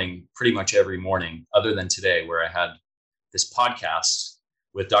the morning, pretty much every morning, other than today, where I had this podcast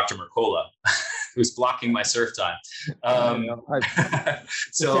with Dr. Mercola, who's blocking my surf time.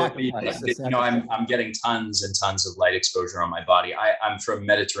 So I'm getting tons and tons of light exposure on my body. I'm from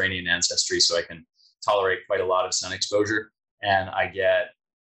Mediterranean ancestry, so I can tolerate quite a lot of sun exposure, and I get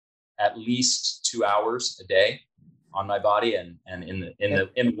at least 2 hours a day on my body, and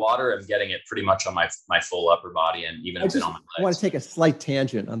in water, I'm getting it pretty much on my full upper body, and even a bit on my legs. I want to take a slight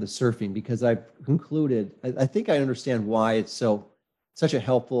tangent on the surfing, because I've concluded, I think I understand why it's such a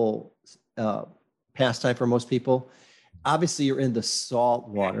helpful pastime for most people. Obviously, you're in the salt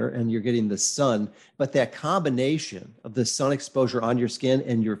water and you're getting the sun, but that combination of the sun exposure on your skin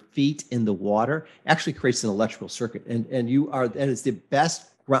and your feet in the water actually creates an electrical circuit. And it's the best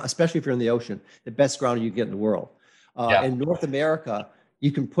ground, especially if you're in the ocean, the best ground you get in the world. In North America,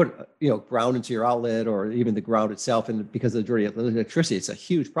 you can put ground into your outlet, or even the ground itself, and because of the dirty electricity, it's a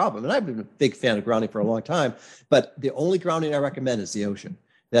huge problem. And I've been a big fan of grounding for a long time, but the only grounding I recommend is the ocean.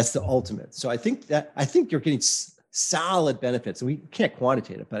 That's the ultimate. So I think you're getting solid benefits, and we can't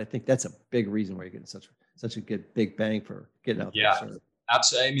quantitate it, but I think that's a big reason why you're getting such a good big bang for getting out there. Yeah,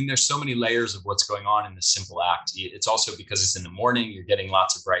 absolutely. I mean, there's so many layers of what's going on in this simple act. It's also because it's in the morning, you're getting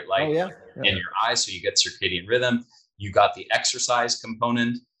lots of bright light in your eyes, so you get circadian rhythm. You got the exercise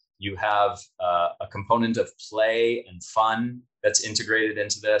component. You have a component of play and fun that's integrated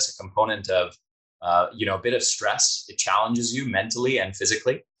into this, a component of a bit of stress. It challenges you mentally and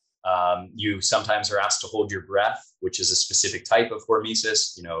physically. You sometimes are asked to hold your breath, which is a specific type of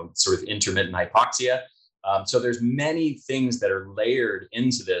hormesis, sort of intermittent hypoxia. So there's many things that are layered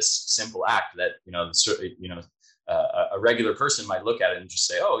into this simple act that, a regular person might look at it and just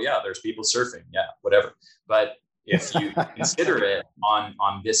say, oh yeah, there's people surfing. Yeah, whatever. But if you consider it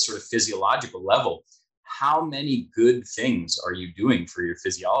on this sort of physiological level, how many good things are you doing for your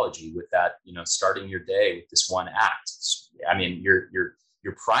physiology with that, starting your day with this one act? I mean, you're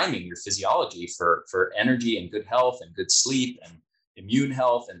priming your physiology for energy and good health and good sleep and immune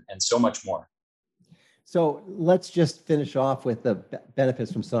health and so much more. So let's just finish off with the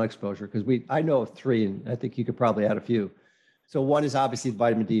benefits from sun exposure, because I know of 3, and I think you could probably add a few. So one is obviously the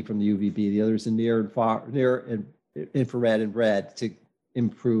vitamin D from the UVB. The other is the near and infrared and red to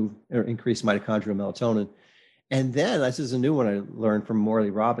improve or increase mitochondrial melatonin. And then this is a new one I learned from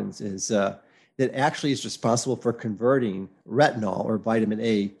Morley Robbins, is that actually is responsible for converting retinol or vitamin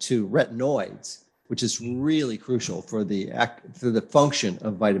A to retinoids, which is really crucial for the function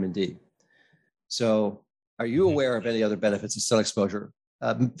of vitamin D. So are you aware of any other benefits of sun exposure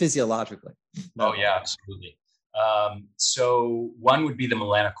physiologically? Oh, yeah, absolutely. So one would be the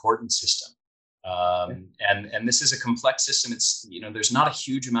melanocortin system. And this is a complex system. It's, there's not a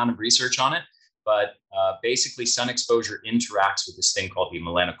huge amount of research on it, but basically sun exposure interacts with this thing called the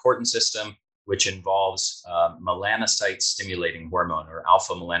melanocortin system, which involves melanocyte stimulating hormone, or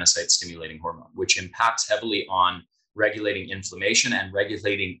alpha melanocyte stimulating hormone, which impacts heavily on regulating inflammation and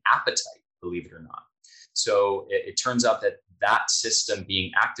regulating appetite, believe it or not. So it turns out that system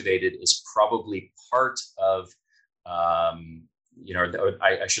being activated is probably part of, I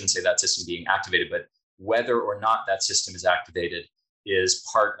shouldn't say that system being activated, but whether or not that system is activated is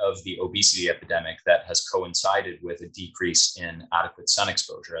part of the obesity epidemic that has coincided with a decrease in adequate sun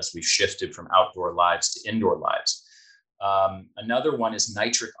exposure as we've shifted from outdoor lives to indoor lives. Another one is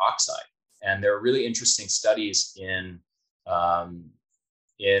nitric oxide. And there are really interesting studies in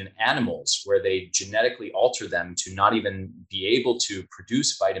animals where they genetically alter them to not even be able to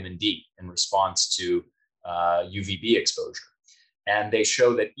produce vitamin D in response to UVB exposure. And they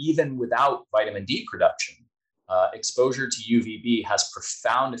show that even without vitamin D production, exposure to UVB has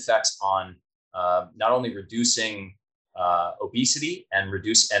profound effects on not only reducing obesity and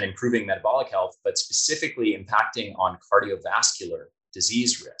improving metabolic health, but specifically impacting on cardiovascular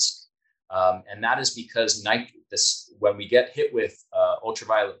disease risk. And that is because when we get hit with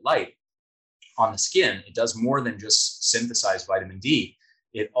ultraviolet light on the skin, it does more than just synthesize vitamin D.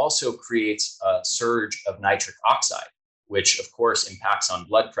 It also creates a surge of nitric oxide, which of course impacts on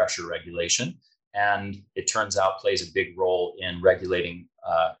blood pressure regulation. And it turns out plays a big role in regulating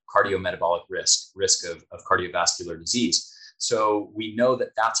cardiometabolic risk of cardiovascular disease. So we know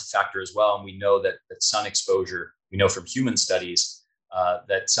that that's a factor as well. And we know that sun exposure, we know from human studies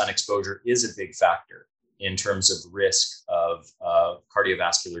that sun exposure is a big factor in terms of risk of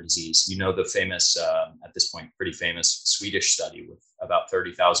cardiovascular disease. You know, the famous, at this point, pretty famous Swedish study with about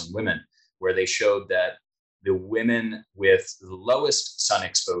 30,000 women, where they showed that the women with the lowest sun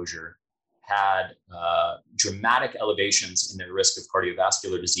exposure had dramatic elevations in their risk of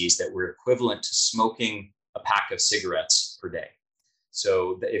cardiovascular disease that were equivalent to smoking a pack of cigarettes per day.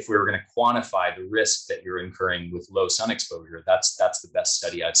 So if we were going to quantify the risk that you're incurring with low sun exposure, that's the best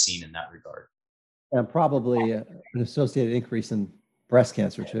study I've seen in that regard. And probably an associated increase in breast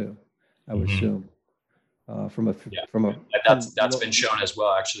cancer too, I would assume. That's been shown as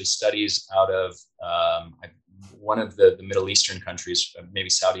well. Actually, studies out of one of the Middle Eastern countries, maybe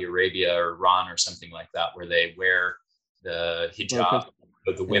Saudi Arabia or Iran or something like that, where they wear the hijab,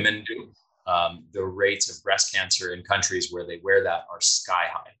 the women do. The rates of breast cancer in countries where they wear that are sky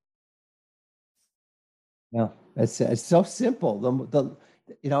high. Yeah, it's so simple.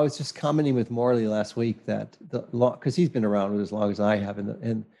 I was just commenting with Morley last week that because he's been around as long as I have,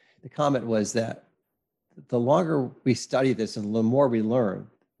 and the comment was that the longer we study this and the more we learn,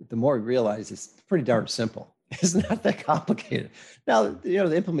 the more we realize it's pretty darn simple. It's not that complicated. Now,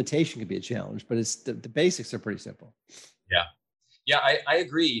 the implementation can be a challenge, but it's the basics are pretty simple. Yeah, I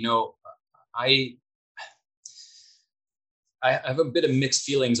agree. I have a bit of mixed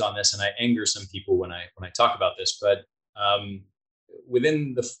feelings on this, and I anger some people when I talk about this. But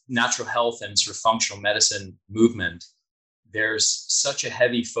within the natural health and sort of functional medicine movement, there's such a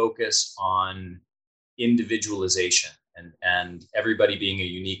heavy focus on individualization and everybody being a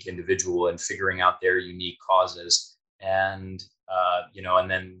unique individual and figuring out their unique causes. And and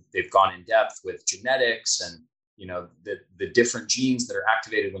then they've gone in depth with genetics and the different genes that are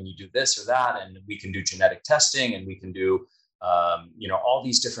activated when you do this or that, and we can do genetic testing, and we can do all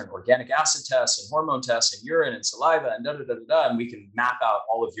these different organic acid tests and hormone tests and urine and saliva and and we can map out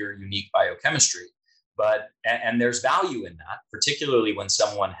all of your unique biochemistry. And there's value in that, particularly when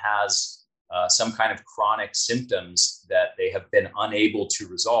someone has some kind of chronic symptoms that they have been unable to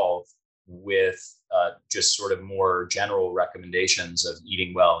resolve with just sort of more general recommendations of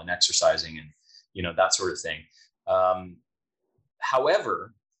eating well and exercising and that sort of thing.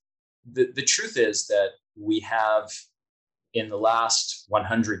 However, the truth is that we have, in the last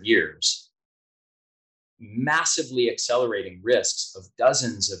 100 years, massively accelerating risks of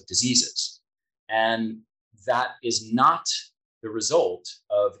dozens of diseases. And that is not the result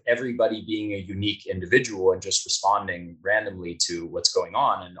of everybody being a unique individual and just responding randomly to what's going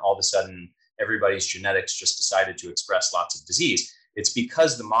on. And all of a sudden, everybody's genetics just decided to express lots of disease. It's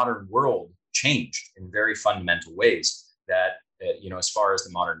because the modern world changed in very fundamental ways that, as far as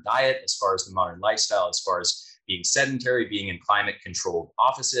the modern diet, as far as the modern lifestyle, as far as being sedentary, being in climate controlled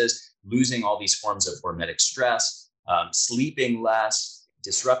offices, losing all these forms of hormetic stress, sleeping less,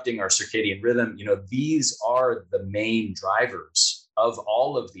 disrupting our circadian rhythm, these are the main drivers of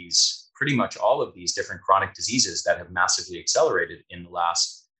pretty much all of these different chronic diseases that have massively accelerated in the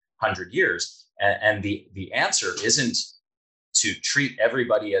last 100 years. And the answer isn't to treat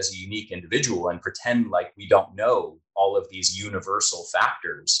everybody as a unique individual and pretend like we don't know all of these universal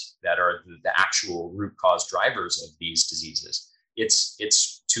factors that are the actual root cause drivers of these diseases.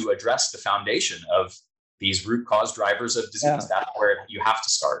 It's to address the foundation of these root cause drivers of disease. Yeah. That's where you have to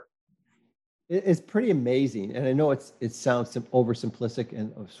start. It's pretty amazing. And I know it sounds oversimplistic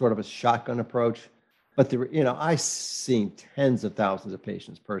and sort of a shotgun approach, but I've seen tens of thousands of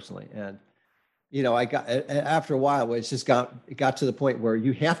patients personally. And I got after a while, it got to the point where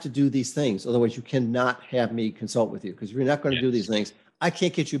you have to do these things. Otherwise, you cannot have me consult with you, because if you're not going to do these things, I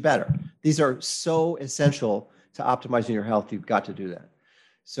can't get you better. These are so essential to optimizing your health. You've got to do that.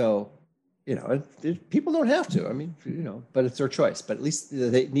 So, people don't have to. I mean, but it's their choice. But at least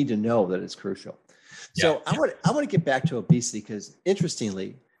they need to know that it's crucial. So I want to get back to obesity, because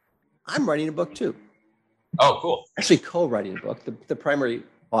interestingly, I'm writing a book too. Oh, cool. Actually, co-writing a book. The primary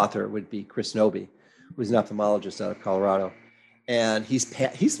author would be Chris Noby, who's an ophthalmologist out of Colorado. And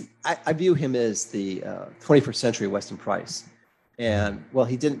I view him as the 21st century Weston Price. And while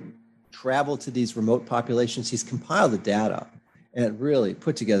he didn't travel to these remote populations, he's compiled the data and really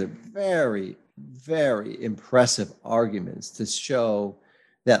put together very, very impressive arguments to show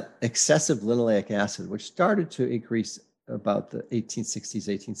that excessive linoleic acid, which started to increase about the 1860s,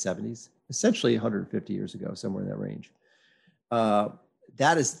 1870s, essentially 150 years ago, somewhere in that range,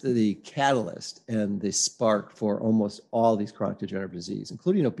 that is the catalyst and the spark for almost all these chronic degenerative disease,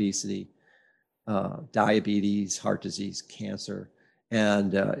 including obesity, diabetes, heart disease, cancer.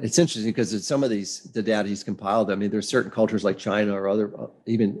 And it's interesting because some of the data he's compiled, I mean, there's certain cultures like China or other,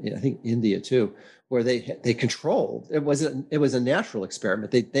 even I think India too, where they controlled. It was a natural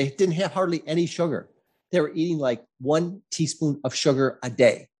experiment. They didn't have hardly any sugar. They were eating like 1 teaspoon of sugar a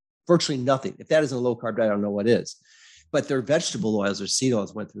day, virtually nothing. If that isn't a low carb diet, I don't know what is. But their vegetable oils or seed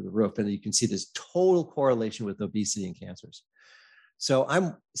oils went through the roof, and you can see this total correlation with obesity and cancers. So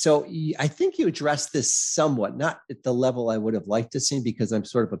I think you addressed this somewhat, not at the level I would have liked to see, because I'm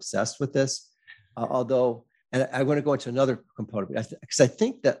sort of obsessed with this. Although, and I want to go into another component, because I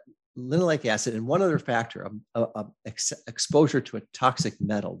think that linoleic acid and one other factor of exposure to a toxic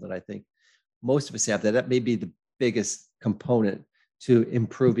metal that I think most of us have, that may be the biggest component to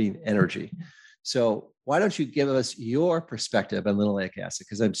improving energy. So why don't you give us your perspective on linoleic acid?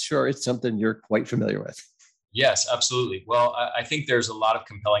 Because I'm sure it's something you're quite familiar with. Yes, absolutely. Well, I think there's a lot of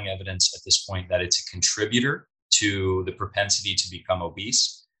compelling evidence at this point that it's a contributor to the propensity to become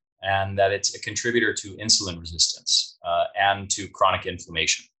obese, and that it's a contributor to insulin resistance and to chronic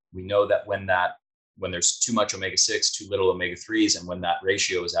inflammation. We know that when there's too much omega-6, too little omega-3s, and when that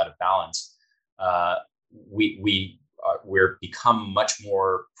ratio is out of balance, we're become much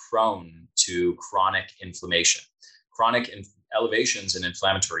more prone to chronic inflammation. Chronic elevations in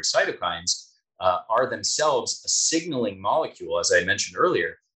inflammatory cytokines are themselves a signaling molecule, as I mentioned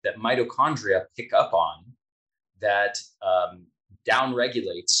earlier, that mitochondria pick up on, that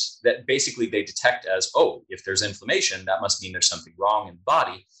downregulates, that basically they detect as, oh, if there's inflammation, that must mean there's something wrong in the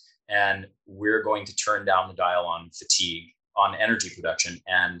body. And we're going to turn down the dial on fatigue, on energy production,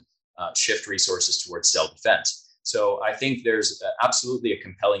 and shift resources towards cell defense. So I think there's absolutely a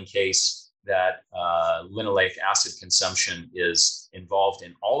compelling case that linoleic acid consumption is involved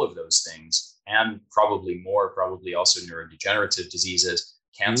in all of those things, and probably also neurodegenerative diseases,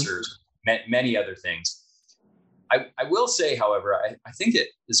 cancers, many other things. I will say, however, I think it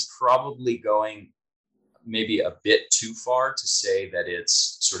is probably going maybe a bit too far to say that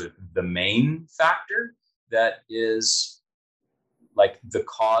it's sort of the main factor that is like the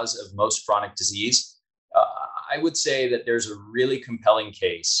cause of most chronic disease. I would say that there's a really compelling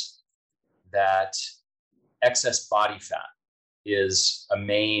case that excess body fat is a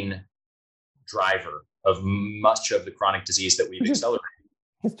main driver of much of the chronic disease that we've accelerated.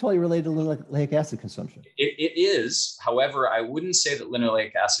 It's totally related to linoleic acid consumption. It is. However, I wouldn't say that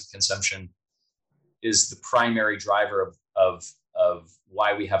linoleic acid consumption is the primary driver of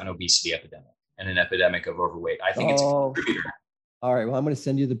why we have an obesity epidemic and an epidemic of overweight. I think it's a contributor. All right. Well, I'm going to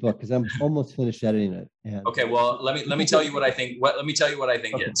send you the book because I'm almost finished editing it. And okay. Well, let me tell you what I think. Let me tell you what I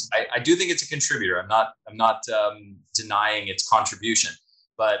think is. I do think it's a contributor. I'm not denying its contribution,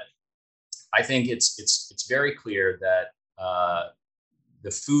 but I think it's very clear that the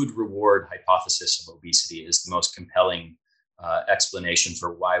food reward hypothesis of obesity is the most compelling explanation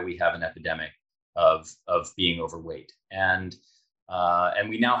for why we have an epidemic of being overweight, and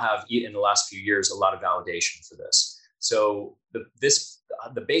we now have, in the last few years, a lot of validation for this. So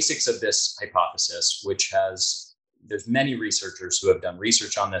the basics of this hypothesis, there's many researchers who have done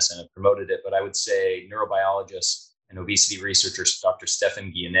research on this and have promoted it, but I would say neurobiologist and obesity researcher Dr.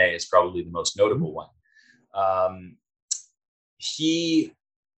 Stéphane Guyenet is probably the most notable one.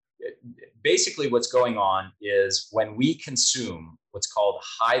 Basically what's going on is when we consume what's called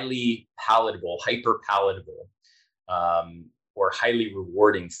highly palatable, hyperpalatable, or highly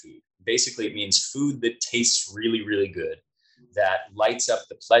rewarding food. Basically, it means food that tastes really, really good, that lights up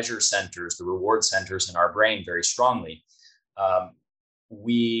the pleasure centers, the reward centers in our brain very strongly.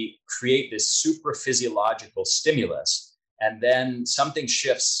 We create this supraphysiological stimulus, And then something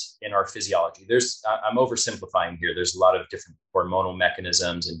shifts in our physiology. I'm oversimplifying here. There's a lot of different hormonal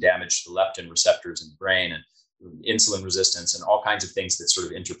mechanisms and damage to the leptin receptors in the brain and insulin resistance and all kinds of things that sort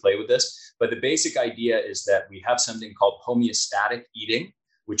of interplay with this. But the basic idea is that we have something called homeostatic eating,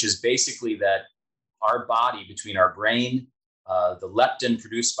 which is basically that our body, between our brain, the leptin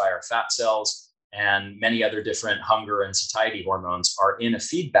produced by our fat cells, and many other different hunger and satiety hormones are in a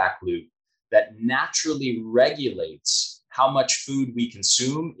feedback loop that naturally regulates how much food we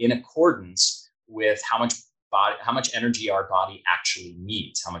consume in accordance with how much energy our body actually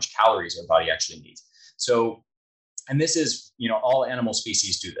needs, how much calories our body actually needs. So, and this is, all animal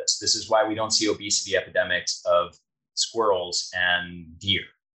species do this. This is why we don't see obesity epidemics of squirrels and deer,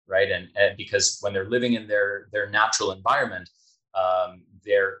 right? And because when they're living in their natural environment,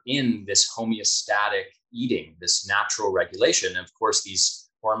 they're in this homeostatic eating, this natural regulation. And of course, these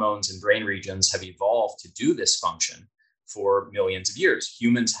hormones and brain regions have evolved to do this function for millions of years.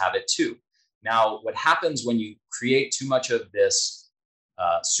 Humans have it too. Now, what happens when you create too much of this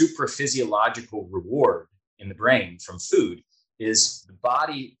supraphysiological reward in the brain from food is the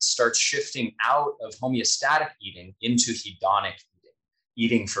body starts shifting out of homeostatic eating into hedonic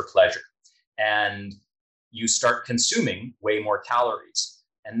eating for pleasure. And you start consuming way more calories.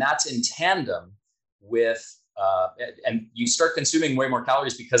 And that's in tandem with, and you start consuming way more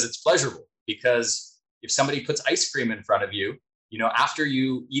calories because it's pleasurable. Because if somebody puts ice cream in front of you, after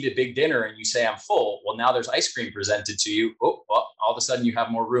you eat a big dinner and you say, I'm full, well, now there's ice cream presented to you. Oh, well, all of a sudden you have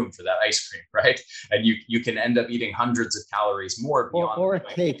more room for that ice cream, right? And you can end up eating hundreds of calories more beyond. Or a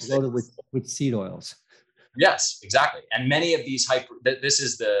cake loaded with seed oils. Yes, exactly. And many of these this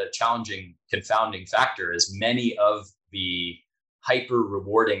is the challenging confounding factor, is many of the hyper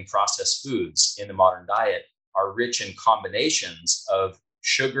rewarding processed foods in the modern diet are rich in combinations of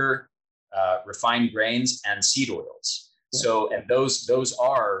sugar, refined grains, and seed oils. So, and those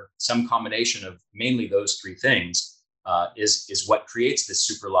are some combination of mainly those three things is what creates this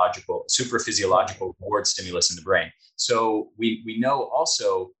super physiological reward stimulus in the brain. So we know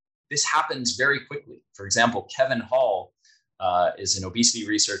also this happens very quickly. For example, Kevin Hall is an obesity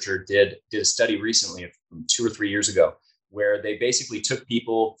researcher, did a study recently, 2 or 3 years ago, where they basically took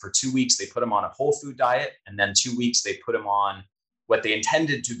people for 2 weeks, they put them on a whole food diet, and then 2 weeks they put them on what they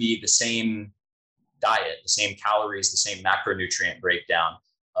intended to be the same diet, the same calories, the same macronutrient breakdown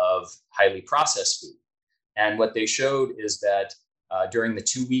of highly processed food. And what they showed is that during the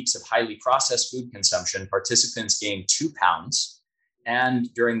 2 weeks of highly processed food consumption, participants gained 2 pounds.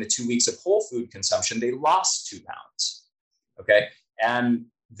 And during the 2 weeks of whole food consumption, they lost 2 pounds. Okay. And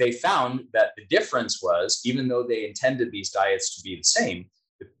they found that the difference was, even though they intended these diets to be the same,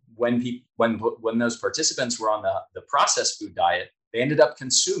 when those participants were on the processed food diet, they ended up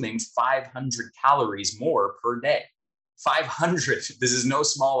consuming 500 calories more per day. 500. This is no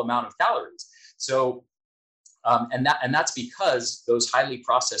small amount of calories. So, and that's because those highly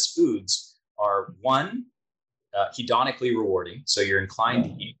processed foods are, one, hedonically rewarding. So you're inclined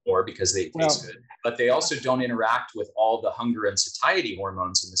to eat more because they taste good, but they also don't interact with all the hunger and satiety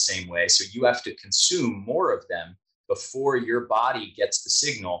hormones in the same way. So you have to consume more of them before your body gets the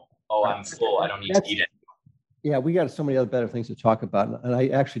signal, oh, I'm full, I don't need to eat it. Yeah, we got so many other better things to talk about. And I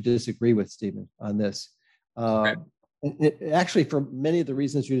actually disagree with Stephen on this. Actually, for many of the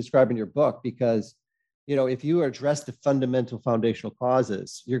reasons you describe in your book, because, if you address the fundamental foundational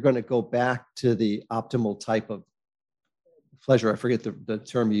causes, you're going to go back to the optimal type of pleasure. I forget the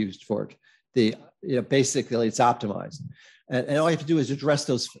term you used for it. Basically it's optimized. And all you have to do is address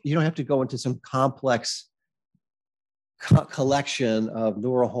those. You don't have to go into some complex collection of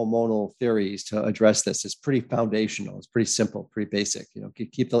neurohormonal theories to address this. It's pretty foundational. It's pretty simple, pretty basic.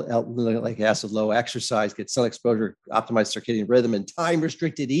 Keep the linoleic acid low, exercise, get sun exposure, optimize circadian rhythm, and time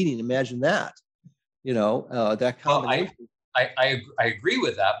restricted eating. Imagine that. That combination. Well, I agree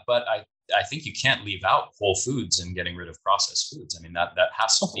with that, but I think you can't leave out whole foods and getting rid of processed foods. I mean, that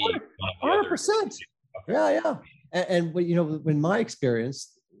has to be 100%. Yeah. And in my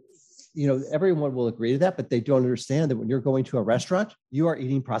experience, everyone will agree to that, but they don't understand that when you're going to a restaurant, you are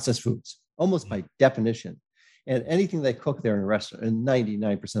eating processed foods almost by definition. And anything they cook there in a restaurant, and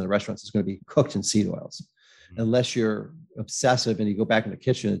 99% of the restaurants is going to be cooked in seed oils, unless you're obsessive and you go back in the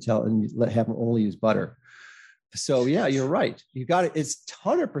kitchen and have them only use butter. So yeah, you're right. You got it. It's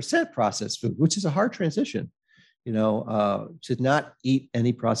 100% processed food, which is a hard transition, to not eat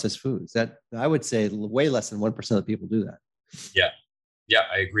any processed foods. That I would say way less than 1% of people do that. Yeah,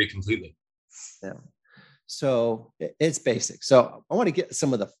 I agree completely. Yeah. So it's basic. So I want to get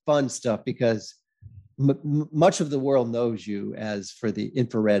some of the fun stuff because much of the world knows you as for the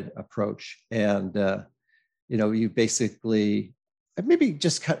infrared approach. And, you basically maybe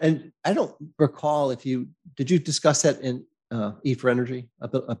just and I don't recall if did you discuss that in Eat for Energy a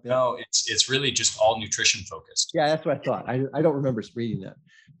bit? No, it's really just all nutrition focused. Yeah, that's what I thought. I don't remember reading that,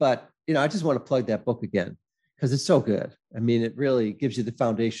 but I just want to plug that book again because it's so good. I mean, it really gives you the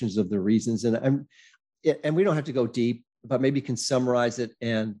foundations of the reasons, and we don't have to go deep, but maybe you can summarize it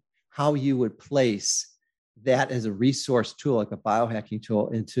and how you would place that as a resource tool, like a biohacking tool,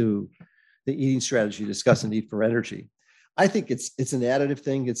 into the eating strategy discussed in Eat for Energy. I think it's an additive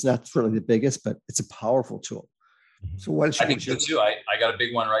thing. It's not really the biggest, but it's a powerful tool. So what I think so too. I got a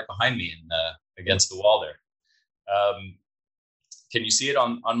big one right behind me and against the wall there. Can you see it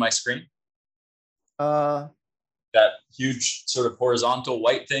on my screen? That huge sort of horizontal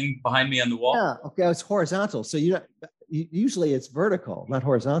white thing behind me on the wall? Yeah, okay, it's horizontal. So usually it's vertical, not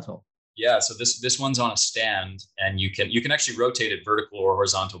horizontal. Yeah, so this one's on a stand, and you can actually rotate it vertical or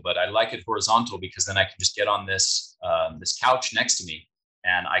horizontal, but I like it horizontal because then I can just get on this this couch next to me,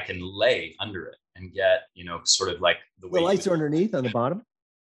 and I can lay under it and get sort of like the lights are underneath on the bottom.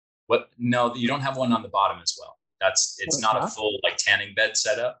 What? No, you don't have one on the bottom as well. It's not a full like tanning bed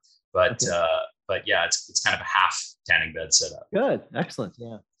setup, but okay. But yeah, it's kind of a half tanning bed setup. Good, excellent.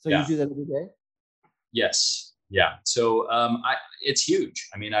 Yeah. So you do that every day? Yes. Yeah. So it's huge.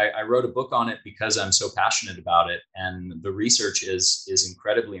 I mean, I wrote a book on it because I'm so passionate about it, and the research is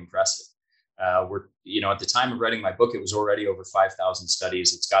incredibly impressive. We're at the time of writing my book, it was already over 5,000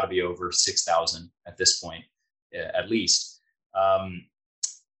 studies. It's got to be over 6,000 at this point, at least.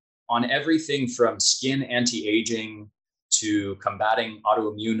 On everything from skin anti-aging to combating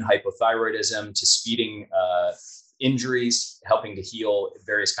autoimmune hypothyroidism to speeding injuries, helping to heal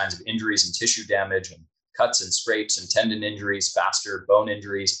various kinds of injuries and tissue damage and cuts and scrapes and tendon injuries, faster bone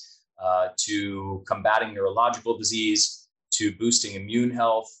injuries, to combating neurological disease, to boosting immune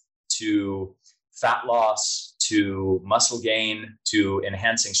health, to fat loss, to muscle gain, to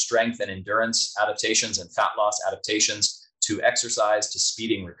enhancing strength and endurance adaptations and fat loss adaptations, to exercise, to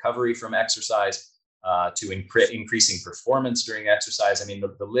speeding recovery from exercise, to increasing performance during exercise. I mean,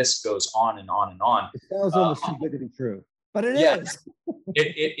 the list goes on and on and on. It sounds almost too good to be true, but it is.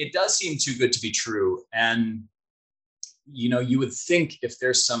 It does seem too good to be true. And, you would think if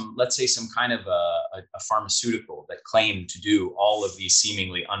there's let's say some kind of a pharmaceutical that claimed to do all of these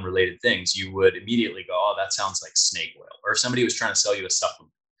seemingly unrelated things, you would immediately go, oh, that sounds like snake oil. Or if somebody was trying to sell you a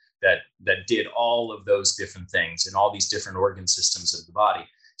supplement that did all of those different things in all these different organ systems of the body,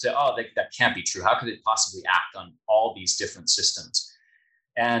 say, oh, that can't be true. How could it possibly act on all these different systems?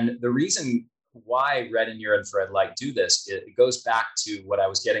 And the reason why red and near infrared light do this, it goes back to what I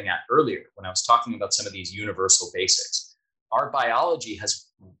was getting at earlier when I was talking about some of these universal basics. Our biology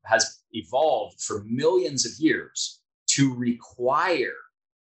has evolved for millions of years to require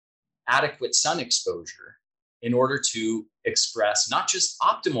adequate sun exposure in order to express not just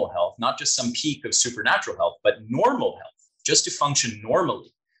optimal health, not just some peak of supernatural health, but normal health. Just to function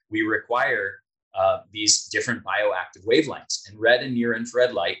normally, we require these different bioactive wavelengths. And red and near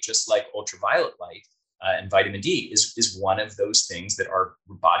infrared light, just like ultraviolet light and vitamin D, is one of those things that our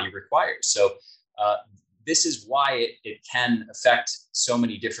body requires. So this is why it can affect so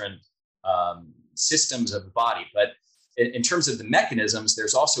many different systems of the body. But in terms of the mechanisms,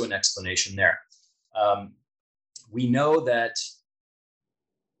 there's also an explanation there. We know that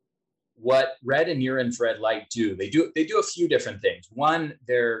what red and near infrared light do, they do a few different things. One,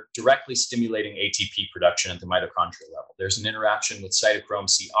 they're directly stimulating ATP production at the mitochondrial level. There's an interaction with cytochrome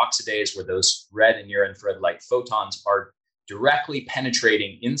C oxidase where those red and near infrared light photons are directly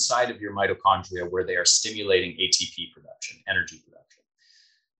penetrating inside of your mitochondria where they are stimulating ATP production, energy production.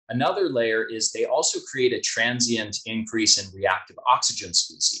 Another layer is they also create a transient increase in reactive oxygen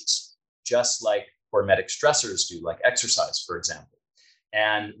species, just like hormetic stressors do, like exercise, for example.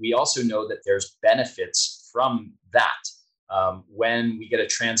 And we also know that there's benefits from that. When we get a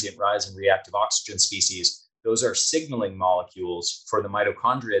transient rise in reactive oxygen species, those are signaling molecules for the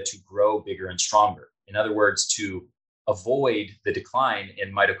mitochondria to grow bigger and stronger. In other words, to avoid the decline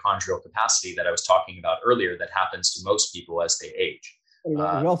in mitochondrial capacity that I was talking about earlier that happens to most people as they age. It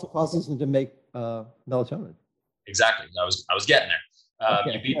also causes them to make melatonin. Exactly. I was getting there.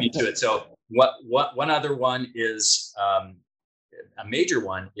 Okay. You beat me to it. So one other one is, a major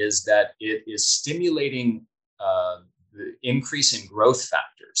one is that it is stimulating the increase in growth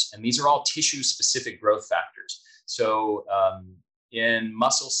factors. And these are all tissue-specific growth factors. So in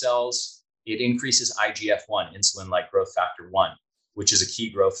muscle cells, it increases IGF-1, insulin-like growth factor 1, which is a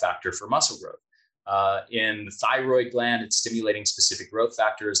key growth factor for muscle growth. In the thyroid gland, it's stimulating specific growth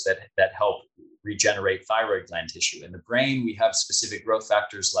factors that help regenerate thyroid gland tissue. In the brain, we have specific growth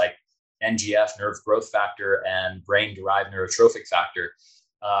factors like NGF, nerve growth factor, and brain-derived neurotrophic factor,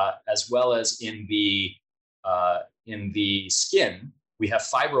 as well as in the skin. We have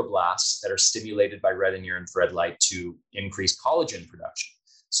fibroblasts that are stimulated by red and near-infrared light to increase collagen production.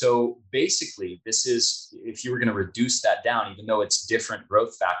 So basically, this is, if you were going to reduce that down, even though it's different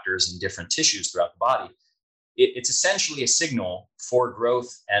growth factors in different tissues throughout the body, it's essentially a signal for growth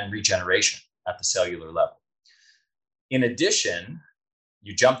and regeneration at the cellular level. In addition,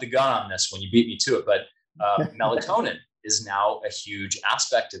 you jumped the gun on this when you beat me to it, but melatonin is now a huge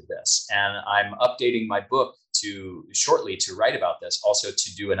aspect of this. And I'm updating my book shortly to write about this, also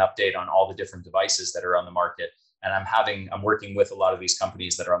to do an update on all the different devices that are on the market. And I'm working with a lot of these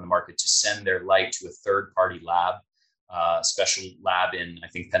companies that are on the market to send their light to a third-party lab, special lab in, I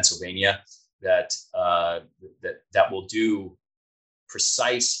think, Pennsylvania, that will do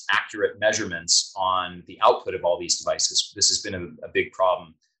precise, accurate measurements on the output of all these devices. This has been a big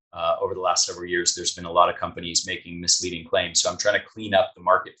problem over the last several years. There's been a lot of companies making misleading claims. So I'm trying to clean up the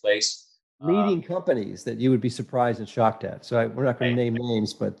marketplace. Leading companies that you would be surprised and shocked at. So we're not going to name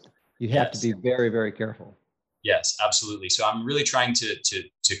names, but you have to be very, very careful. Yes, absolutely. So I'm really trying to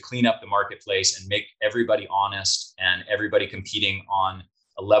clean up the marketplace and make everybody honest and everybody competing on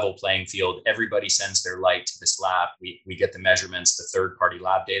a level playing field. Everybody sends their light to this lab. We get the measurements, the third-party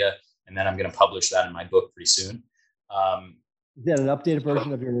lab data, and then I'm going to publish that in my book pretty soon. Is that an updated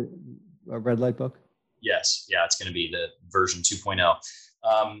version of your red light book? Yes. Yeah, it's going to be the version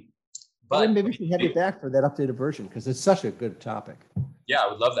 2.0. But maybe we should have you back for that updated version because it's such a good topic. Yeah,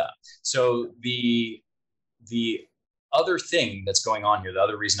 I would love that. So the other thing that's going on here, the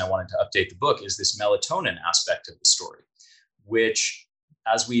other reason I wanted to update the book is this melatonin aspect of the story, which,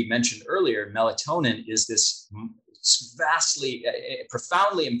 as we mentioned earlier, melatonin is this vastly,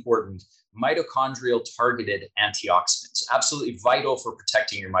 profoundly important mitochondrial targeted antioxidants, absolutely vital for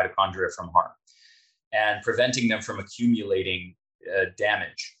protecting your mitochondria from harm and preventing them from accumulating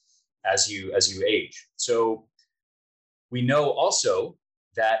damage as you age. So we know also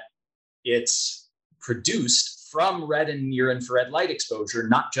that it's produced from red and near infrared light exposure,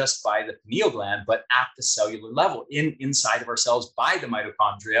 not just by the pineal gland, but at the cellular level inside of our cells by the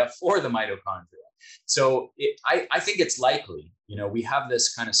mitochondria for the mitochondria. So I think it's likely, we have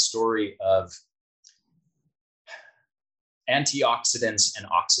this kind of story of antioxidants and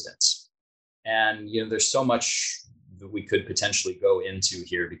oxidants. And, there's so much that we could potentially go into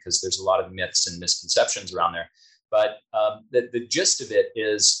here because there's a lot of myths and misconceptions around there. But the gist of it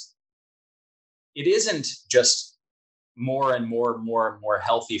is, it isn't just more and more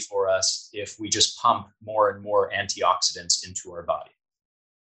healthy for us if we just pump more and more antioxidants into our body.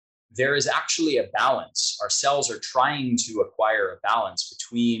 There is actually a balance. Our cells are trying to acquire a balance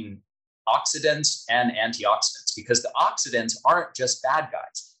between oxidants and antioxidants because the oxidants aren't just bad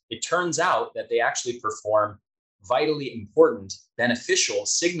guys. It turns out that they actually perform vitally important beneficial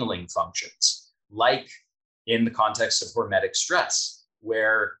signaling functions, like in the context of hormetic stress,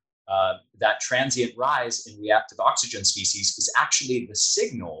 where that transient rise in reactive oxygen species is actually the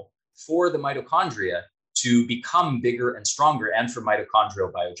signal for the mitochondria to become bigger and stronger and for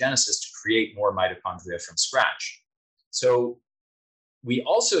mitochondrial biogenesis to create more mitochondria from scratch. So we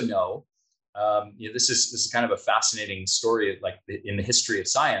also know, this is kind of a fascinating story, like in the history of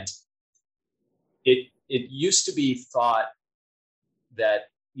science. It used to be thought that,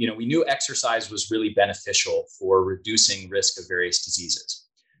 we knew exercise was really beneficial for reducing risk of various diseases.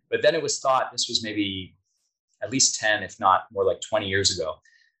 But then it was thought, this was maybe at least 10, if not more like 20 years ago,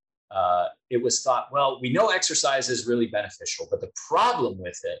 it was thought, well, we know exercise is really beneficial, but the problem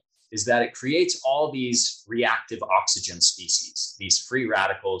with it is that it creates all these reactive oxygen species, these free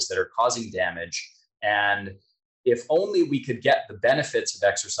radicals that are causing damage. And if only we could get the benefits of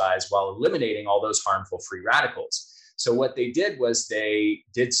exercise while eliminating all those harmful free radicals. So what they did was they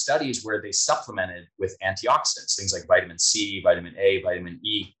did studies where they supplemented with antioxidants, things like vitamin C, vitamin A, vitamin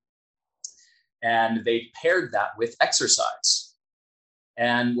E, and they paired that with exercise.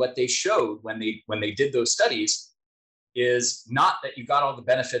 And what they showed when they did those studies is not that you got all the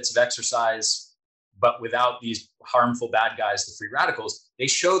benefits of exercise, but without these harmful bad guys, the free radicals. They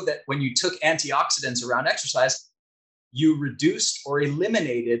showed that when you took antioxidants around exercise, you reduced or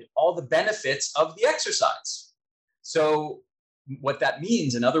eliminated all the benefits of the exercise. So what that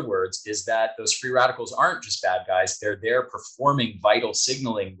means, in other words, is that those free radicals aren't just bad guys. They're there performing vital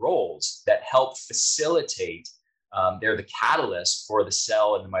signaling roles that help facilitate. They're the catalyst for the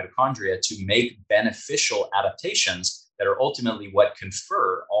cell and the mitochondria to make beneficial adaptations that are ultimately what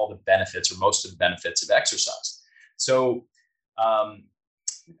confer all the benefits or most of the benefits of exercise. So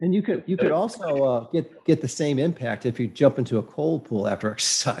And you could also get the same impact if you jump into a cold pool after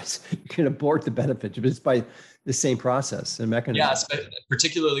exercise. You can abort the benefit just by the same process and mechanism. Yes,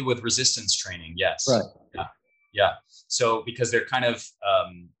 particularly with resistance training. Yes. Right. Yeah. So because they're kind of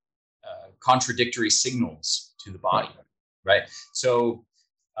contradictory signals to the body, right? So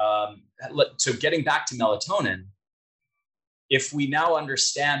getting back to melatonin, if we now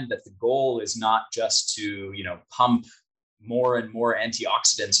understand that the goal is not just to, pump more and more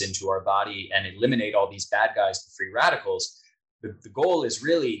antioxidants into our body and eliminate all these bad guys, the free radicals, the goal is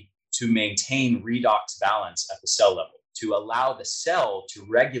really to maintain redox balance at the cell level, to allow the cell to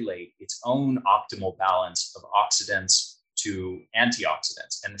regulate its own optimal balance of oxidants to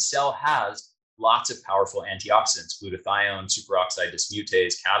antioxidants. And the cell has lots of powerful antioxidants: glutathione, superoxide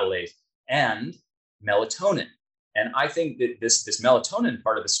dismutase, catalase, and melatonin. And I think that this melatonin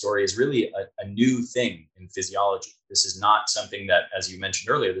part of the story is really a new thing in physiology. This is not something that, as you mentioned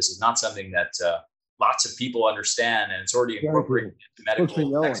earlier, this is not something that lots of people understand, and it's already incorporated into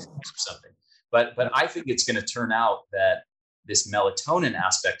medical textbooks or something. But I think it's going to turn out that this melatonin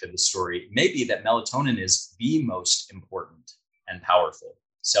aspect of the story may be that melatonin is the most important and powerful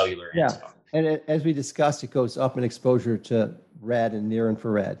cellular antioxidant. And as we discussed, it goes up in exposure to red and near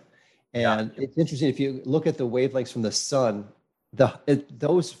infrared. And it's interesting, if you look at the wavelengths from the sun,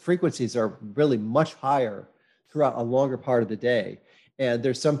 those frequencies are really much higher throughout a longer part of the day. And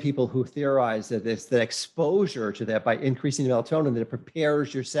there's some people who theorize that it's the exposure to that, by increasing the melatonin, that it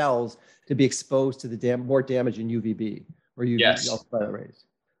prepares your cells to be exposed to the more damage in UVB or UV ultraviolet rays.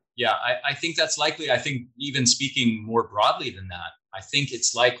 Yeah, I think that's likely. I think even speaking more broadly than that, I think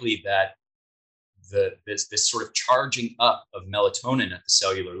it's likely that this sort of charging up of melatonin at the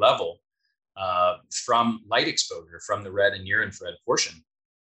cellular level from light exposure, from the red and near infrared portion,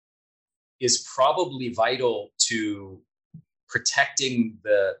 is probably vital to protecting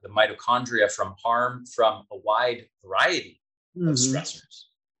the mitochondria from harm from a wide variety of stressors.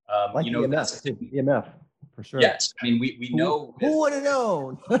 Like EMF, for sure. Yes, I mean we know. Who would have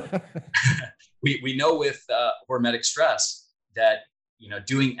known? we know with hormetic stress that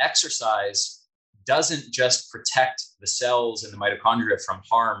doing exercise doesn't just protect the cells and the mitochondria from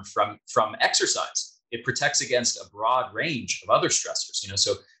harm from exercise. It protects against a broad range of other stressors.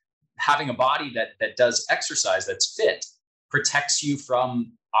 So having a body that does exercise, that's fit, protects you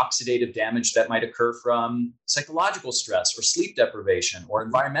from oxidative damage that might occur from psychological stress or sleep deprivation or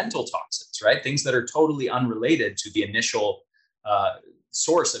environmental toxins, right? Things that are totally unrelated to the initial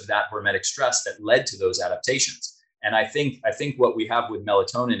source of that hormetic stress that led to those adaptations. And I think what we have with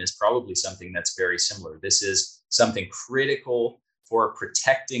melatonin is probably something that's very similar. This is something critical for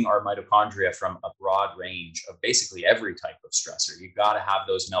protecting our mitochondria from a broad range of basically every type of stressor. You've got to have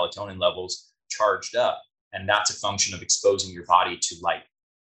those melatonin levels charged up, and that's a function of exposing your body to light.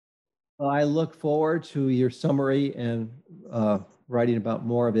 Well, I look forward to your summary and writing about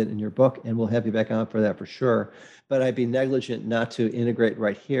more of it in your book, and we'll have you back on for that for sure. But I'd be negligent not to integrate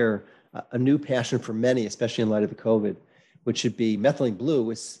right here a new passion for many, especially in light of the COVID, which should be methylene blue.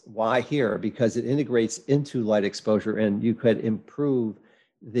 Is why here, because it integrates into light exposure, and you could improve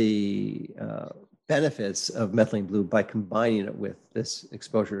the benefits of methylene blue by combining it with this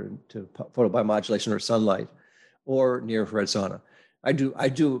exposure to photobiomodulation or sunlight or near infrared sauna. I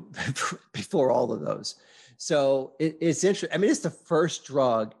do before all of those. So it's interesting. I mean, it's the first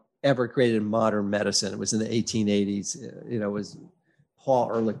drug ever created in modern medicine. It was in the 1880s. It was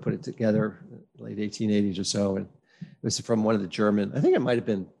Paul Ehrlich put it together, late 1880s or so. And it was from one of the German, I think it might have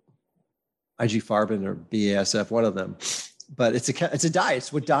been IG Farben or BASF, one of them. But it's a dye.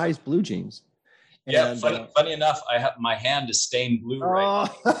 It's what dyes blue jeans. And, funny enough, my hand is stained blue right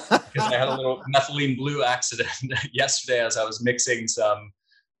now because I had a little methylene blue accident yesterday as I was mixing some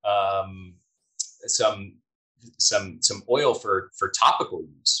oil for topical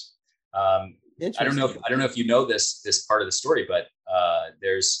use. I don't know if you know this part of the story, but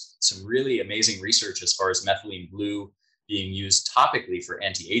there's some really amazing research as far as methylene blue being used topically for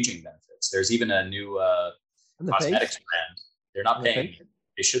anti-aging benefits. There's even a new cosmetics brand. They're not paying me.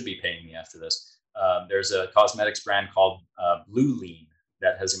 They should be paying me after this. There's a cosmetics brand called Blue Lean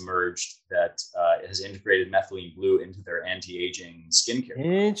that has emerged that has integrated methylene blue into their anti-aging skincare.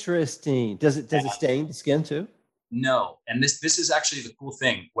 Interesting. Does it stain the skin too? No. And this is actually the cool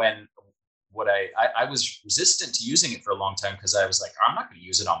thing. I was resistant to using it for a long time because I was like, I'm not going to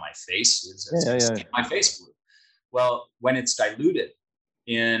use it on my face. It's my face blue. Well, when it's diluted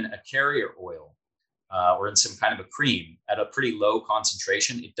in a carrier oil or in some kind of a cream at a pretty low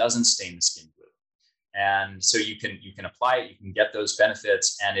concentration, it doesn't stain the skin blue. And so you can apply it, you can get those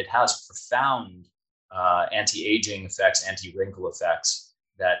benefits, and it has profound anti-aging effects, anti-wrinkle effects.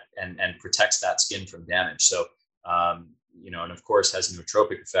 and protects that skin from damage. So, and of course has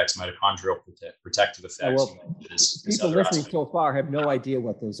nootropic effects, mitochondrial protective effects. Well, people listening so far have no idea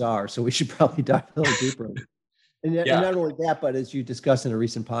what those are, so we should probably dive a little deeper. And not only that, but as you discussed in a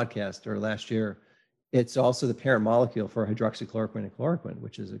recent podcast or last year, it's also the parent molecule for hydroxychloroquine and chloroquine,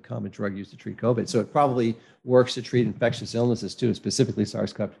 which is a common drug used to treat COVID. So it probably works to treat infectious illnesses too, specifically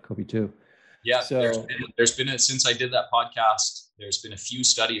SARS-CoV-2. Yeah, so there's been since I did that podcast, there's been a few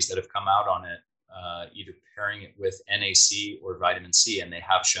studies that have come out on it, either pairing it with NAC or vitamin C, and they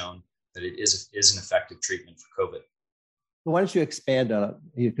have shown that it is an effective treatment for COVID. Well, why don't you expand on it?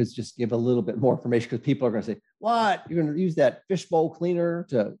 Because just give a little bit more information, because people are going to say, what? You're going to use that fishbowl cleaner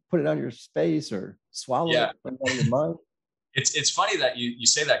to put it on your space or swallow it on your mind? It's funny that you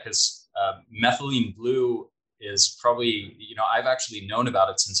say that, because methylene blue is probably, I've actually known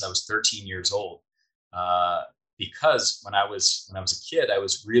about it since I was 13 years old, because when I was a kid, I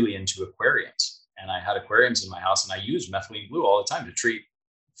was really into aquariums, and I had aquariums in my house, and I used methylene blue all the time to treat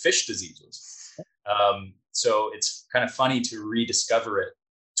fish diseases. So it's kind of funny to rediscover it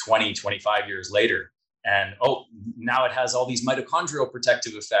 20, 25 years later. And now it has all these mitochondrial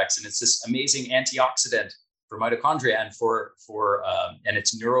protective effects, and it's this amazing antioxidant for mitochondria and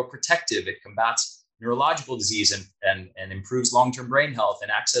it's neuroprotective. It combats neurological disease and improves long-term brain health,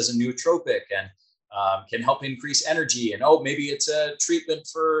 and acts as a nootropic and can help increase energy. And maybe it's a treatment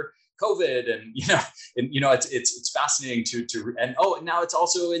for COVID, and it's fascinating now it's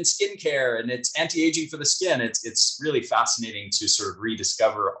also in skincare, and it's anti-aging for the skin. It's really fascinating to sort of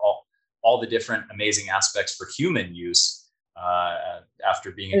rediscover all the different amazing aspects for human use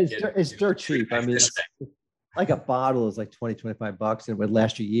after being a kid. It's dirt cheap. I mean, like a bottle is like $20-$25 and would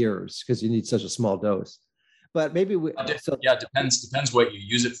last you years because you need such a small dose. But maybe depends what you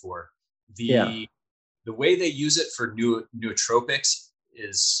use it for. The way they use it for nootropics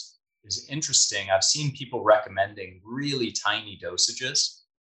is interesting. I've seen people recommending really tiny dosages,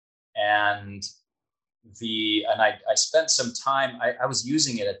 and I spent some time. I was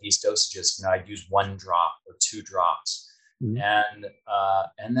using it at these dosages. I'd use 1 drop or 2 drops, and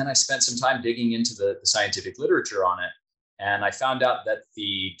then I spent some time digging into the scientific literature on it, and I found out that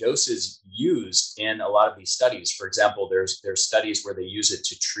the doses used in a lot of these studies, for example, there's studies where they use it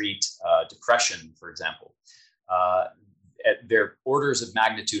to treat depression, for example. At their orders of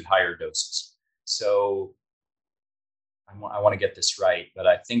magnitude higher doses. So I want to get this right, but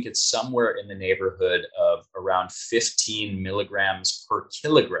I think it's somewhere in the neighborhood of around 15 milligrams per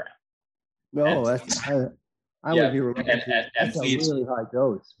kilogram. No, I would be reminded. That's a really high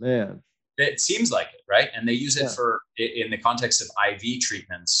dose, man. It seems like it, right? And they use it in the context of IV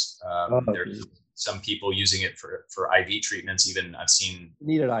treatments. There's some people using it for IV treatments. Even I've seen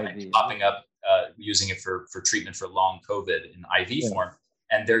IV popping up. Using it for treatment for long COVID in IV form,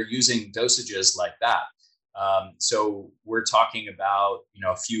 and they're using dosages like that. So we're talking about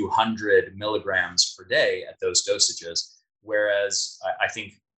a few hundred milligrams per day at those dosages, whereas I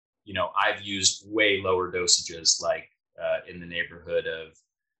think I've used way lower dosages, like in the neighborhood of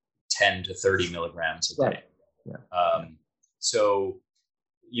 10 to 30 milligrams a day. So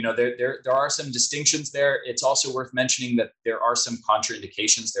there are some distinctions there. It's also worth mentioning that there are some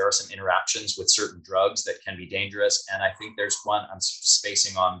contraindications. There are some interactions with certain drugs that can be dangerous. And I think there's one, I'm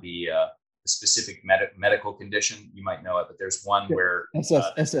spacing on the specific medical condition. You might know it, but there's one where...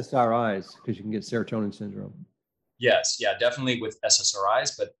 SSRIs, because you can get serotonin syndrome. Yes, definitely with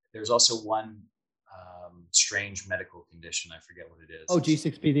SSRIs, but there's also one strange medical condition. I forget what it is.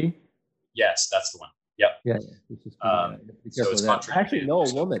 G6PD? Yes, that's the one. Yep. Yeah. So it's I actually know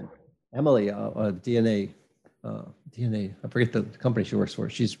a woman, Emily, DNA. I forget the company she works for.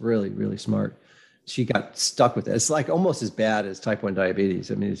 She's really, really smart. She got stuck with it. It's like almost as bad as type 1 diabetes.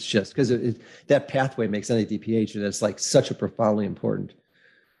 I mean, it's just because that pathway makes NADPH, and it's like such a profoundly important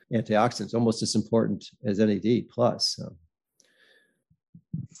antioxidant. It's almost as important as NAD plus. So.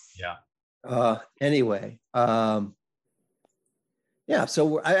 Yeah. Anyway.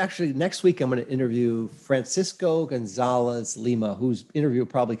 So I actually, next week, I'm going to interview Francisco Gonzalez Lima, whose interview will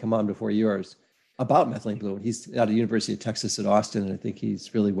probably come on before yours, about methylene blue. And he's out of the University of Texas at Austin, and I think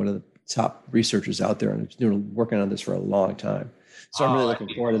he's really one of the top researchers out there, and he's been working on this for a long time. So I'm really looking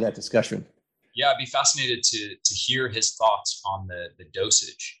forward to that discussion. Yeah, I'd be fascinated to hear his thoughts on the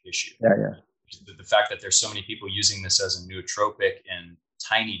dosage issue. Yeah. The fact that there's so many people using this as a nootropic in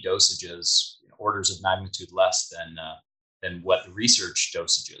tiny dosages, orders of magnitude less than what the research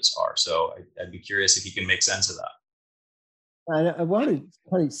dosages are. So I'd be curious if you can make sense of that. And I want to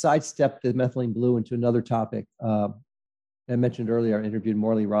kind of sidestep the methylene blue into another topic. I mentioned earlier, I interviewed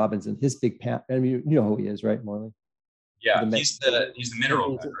Morley Robbins, and his big I mean, you know who he is, right, Morley? Yeah, he's the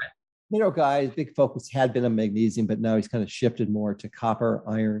mineral guy, right? Mineral guy. Big focus had been on magnesium, but now he's kind of shifted more to copper,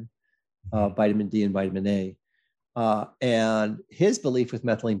 iron, vitamin D, and vitamin A. And his belief with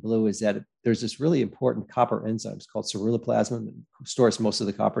methylene blue is that there's this really important copper enzymes called ceruloplasmin that stores most of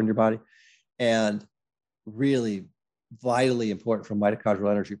the copper in your body, and really vitally important for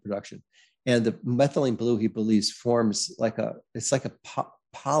mitochondrial energy production. And the methylene blue, he believes, forms like a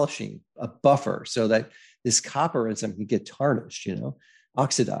polishing, a buffer, so that this copper enzyme can get tarnished,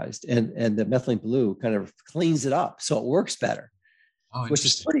 oxidized, and the methylene blue kind of cleans it up so it works better, which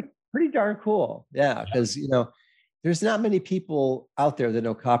is pretty darn cool. Yeah, because there's not many people out there that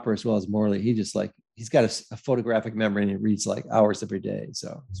know copper as well as Morley. He's got a photographic memory and he reads like hours every day.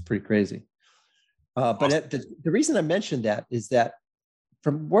 So it's pretty crazy. But the reason I mentioned that is that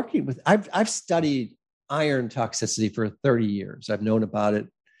from working with, I've studied iron toxicity for 30 years. I've known about it.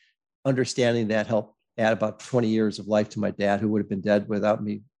 Understanding that helped add about 20 years of life to my dad, who would have been dead without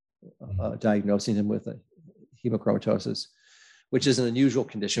me diagnosing him with a hemochromatosis, which is an unusual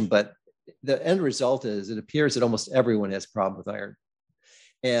condition, but the end result is it appears that almost everyone has a problem with iron.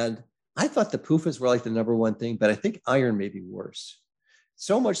 And I thought the PUFAs were like the number one thing, but I think iron may be worse.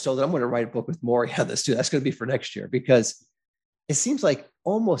 So much so that I'm going to write a book with Maury on this too. That's going to be for next year, because it seems like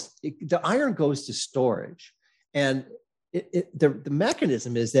the iron goes to storage. And the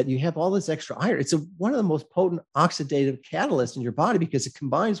mechanism is that you have all this extra iron. It's one of the most potent oxidative catalysts in your body, because it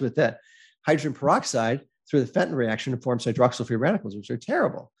combines with that hydrogen peroxide through the Fenton reaction and forms hydroxyl free radicals, which are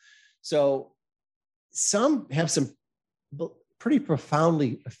terrible. So some have some pretty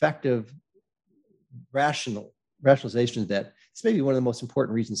profoundly effective rationalizations that it's maybe one of the most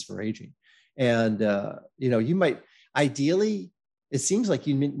important reasons for aging. And, you might ideally, it seems like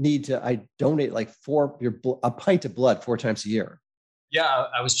you need to donate like a pint of blood 4 times a year. Yeah,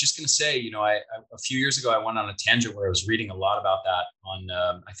 I was just going to say, a few years ago, I went on a tangent where I was reading a lot about that on,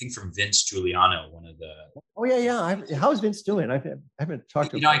 I think from Vince Giuliano, one of the. Oh yeah. How's Vince doing? I haven't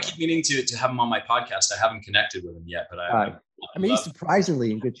talked to him. I keep meaning to have him on my podcast. I haven't connected with him yet, but I he's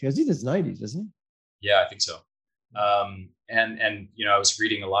surprisingly in good shape. He's in his 90s, isn't he? Yeah, I think so. And I was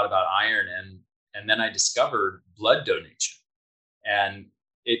reading a lot about iron, and then I discovered blood donation, and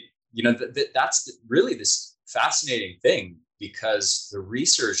that's really this fascinating thing, because the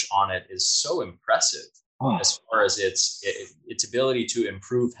research on it is so impressive as far as its ability to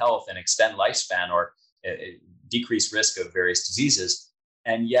improve health and extend lifespan or decrease risk of various diseases.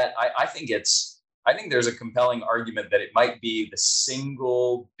 And yet I think there's a compelling argument that it might be the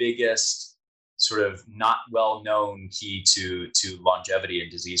single biggest sort of not well-known key to longevity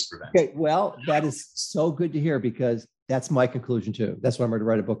and disease prevention. Okay, well, that is so good to hear, because that's my conclusion too. That's why I'm going to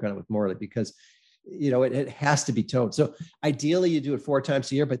write a book on it with Morley, because it has to be toned. So ideally you do it 4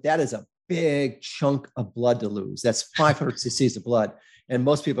 times a year, but that is a big chunk of blood to lose. That's 500 cc's of blood, and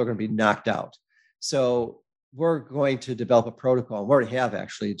most people are going to be knocked out. So we're going to develop a protocol. We already have,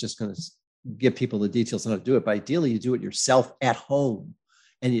 actually, just going to give people the details on how to do it. But ideally you do it yourself at home.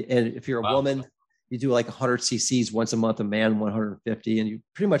 And if you're a woman, you do like 100 cc's once a month, a man 150, and you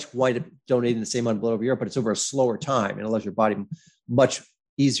pretty much wind up donating the same amount of blood over a year, but it's over a slower time and allows your body much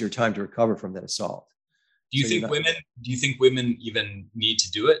easier time to recover from that assault. Do you think women even need to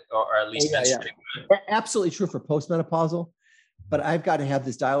do it, or at least menstruating? Yeah. Absolutely true for postmenopausal, but I've got to have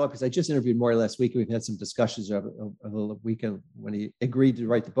this dialogue, because I just interviewed Maury last week, and we've had some discussions over the weekend when he agreed to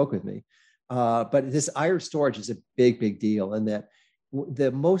write the book with me. But this iron storage is a big, big deal, and that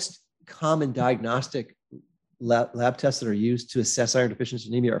the most common diagnostic lab tests that are used to assess iron deficiency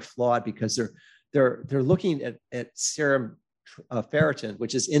anemia are flawed, because they're looking at serum ferritin,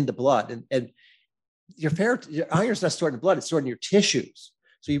 which is in the blood, and your iron is not stored in the blood; it's stored in your tissues.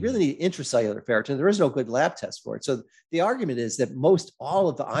 So you really need intracellular ferritin. There is no good lab test for it. So the argument is that all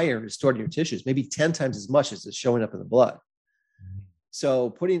of the iron is stored in your tissues, maybe 10 times as much as it's showing up in the blood.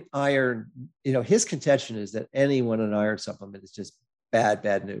 So putting iron, his contention is that anyone on an iron supplement is just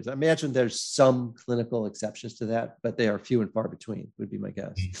bad news. I imagine there's some clinical exceptions to that, but they are few and far between, would be my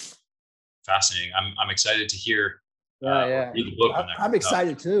guess. Fascinating. I'm excited to hear. Read the book. I'm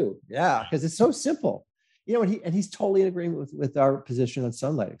excited too. Yeah, because it's so simple. And he's totally in agreement with our position on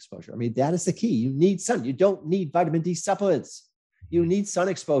sunlight exposure. I mean, that is the key. You need sun. You don't need vitamin D supplements. You need sun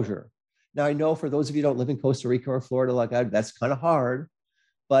exposure. Now, I know for those of you who don't live in Costa Rica or Florida like I do, that's kind of hard,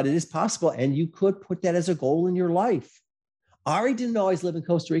 but it is possible. And you could put that as a goal in your life. Ari didn't always live in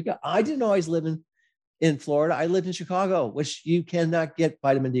Costa Rica. I didn't always live in Florida. I lived in Chicago, which you cannot get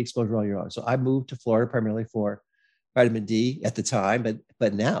vitamin D exposure all year long. So I moved to Florida primarily for vitamin D at the time,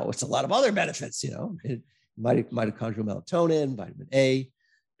 but now it's a lot of other benefits, mitochondrial melatonin, vitamin A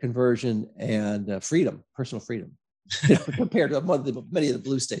conversion, and freedom, personal freedom. compared to many of the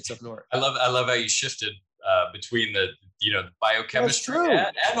blue states up north. I love how you shifted between the biochemistry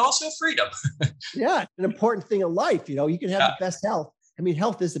and also freedom. Yeah, an important thing in life. You can have the best health. I mean,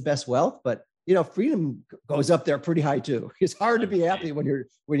 health is the best wealth, but freedom goes up there pretty high too. It's hard to be happy when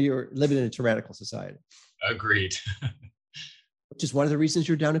you're living in a tyrannical society. Agreed. Which is one of the reasons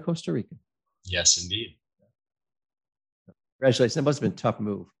you're down in Costa Rica. Yes, indeed. Congratulations. That must have been a tough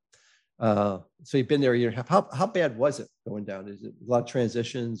move. So you've been there a year and a half. How bad was it going down? Is it a lot of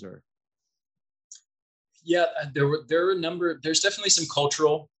transitions or? Yeah, there were a number. There's definitely some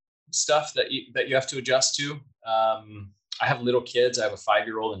cultural stuff that you have to adjust to. I have little kids. I have a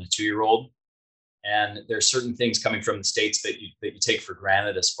 5-year-old and a 2-year-old, and there's certain things coming from the States that you take for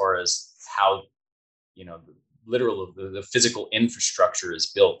granted as far as how the physical infrastructure is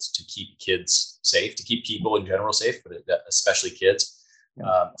built to keep kids safe, to keep people in general safe, but especially kids.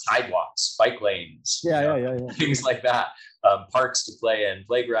 Sidewalks, bike lanes, things like that, parks to play in,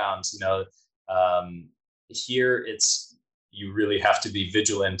 playgrounds. Here you really have to be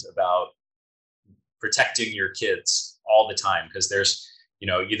vigilant about protecting your kids all the time, because there's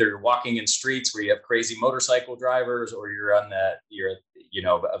either you're walking in streets where you have crazy motorcycle drivers, or you're a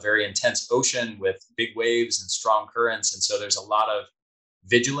very intense ocean with big waves and strong currents, and so there's a lot of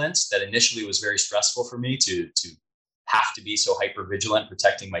vigilance that initially was very stressful for me to have to be so hyper vigilant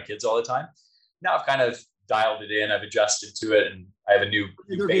protecting my kids all the time. Now I've kind of dialed it in, I've adjusted to it, and I have a new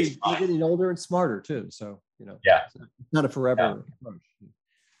baseline. You're getting older and smarter too, so it's not a forever approach.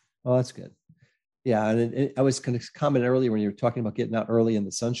 Oh, that's good. Yeah, and I was going to comment earlier when you were talking about getting out early in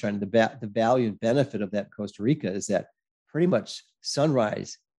the sunshine. The value and benefit of that Costa Rica is that pretty much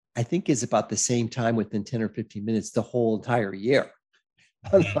sunrise, I think, is about the same time within 10 or 15 minutes the whole entire year.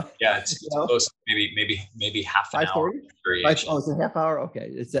 Yeah, it's close. Maybe half an hour. Oh, it's a half hour.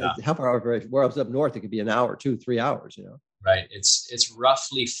 Okay, it's a half hour variation. Where I was up north, it could be an hour, 2-3 hours. Right. It's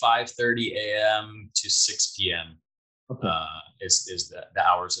roughly 5:30 a.m. to 6 p.m. Okay. Is the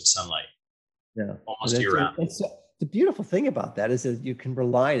hours of sunlight. Yeah, almost year round. The beautiful thing about that is that you can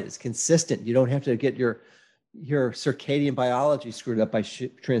rely on it. It's consistent. You don't have to get your circadian biology screwed up by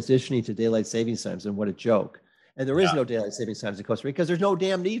transitioning to daylight savings times. And what a joke. And there is no daylight savings times in Costa Rica because there's no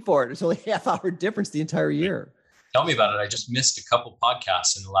damn need for it. There's only a half-hour difference the entire year. Tell me about it. I just missed a couple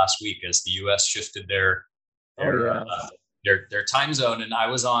podcasts in the last week as the U.S. shifted their time zone, and I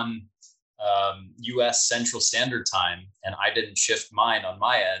was on U.S. Central Standard Time, and I didn't shift mine on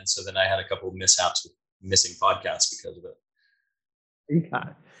my end. So then I had a couple of mishaps with missing podcasts because of it.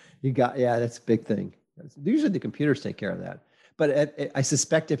 You got, that's a big thing. Usually the computers take care of that. But I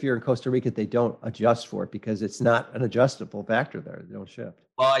suspect if you're in Costa Rica, they don't adjust for it because it's not an adjustable factor there. They don't shift.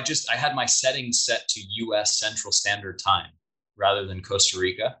 Well, I had my settings set to U.S. Central Standard Time rather than Costa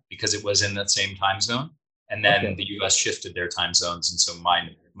Rica because it was in that same time zone. And then the U.S. shifted their time zones, and so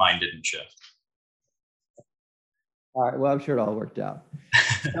mine didn't shift. All right. Well, I'm sure it all worked out.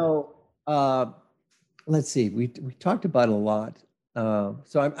 So let's see. We talked about it a lot.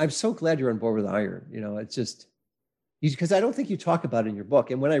 So I'm so glad you're on board with iron. It's just because I don't think you talk about it in your book.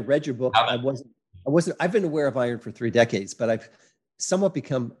 And when I read your book, I wasn't. I've been aware of iron for 3 decades, but I've somewhat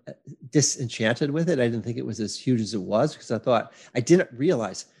become disenchanted with it. I didn't think it was as huge as it was because I didn't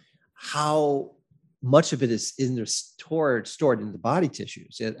realize how much of it is in there stored in the body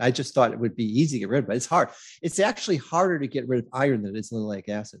tissues. I just thought it would be easy to get rid of, but it's hard. It's actually harder to get rid of iron than it is linoleic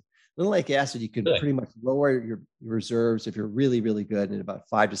acid. Linoleic acid, you can pretty much lower your reserves if you're really, really good in about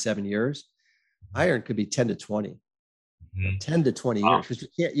 5 to 7 years. Iron could be 10 to 20. 10 to 20 years because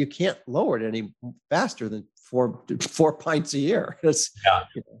you can't lower it any faster than four pints a year.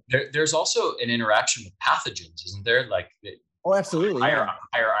 There's also an interaction with pathogens, isn't there? Oh, absolutely. Higher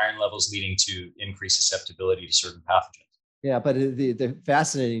iron levels leading to increased susceptibility to certain pathogens. Yeah, but the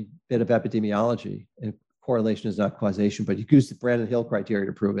fascinating bit of epidemiology, and correlation is not causation, but you use the Brandon Hill criteria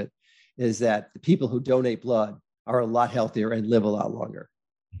to prove it, is that the people who donate blood are a lot healthier and live a lot longer.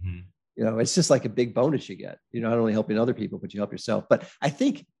 Mm-hmm. It's just like a big bonus you get. You're not only helping other people, but you help yourself. But I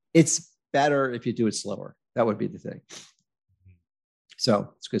think it's better if you do it slower. That would be the thing.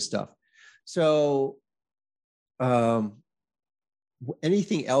 So it's good stuff. So,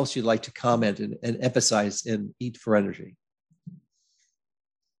 anything else you'd like to comment and emphasize in Eat for Energy?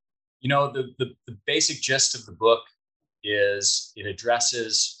 The basic gist of the book is it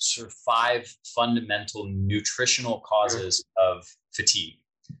addresses sort of 5 fundamental nutritional causes of fatigue.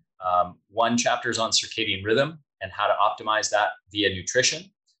 One chapter is on circadian rhythm and how to optimize that via nutrition.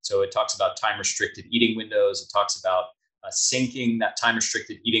 So it talks about time-restricted eating windows. It talks about syncing that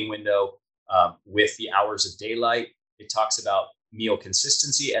time-restricted eating window with the hours of daylight. It talks about meal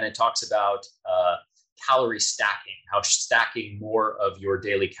consistency, and it talks about calorie stacking, how stacking more of your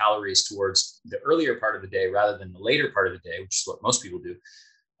daily calories towards the earlier part of the day rather than the later part of the day, which is what most people do,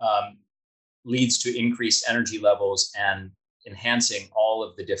 leads to increased energy levels and enhancing all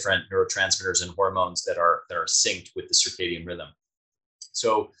of the different neurotransmitters and hormones that are synced with the circadian rhythm.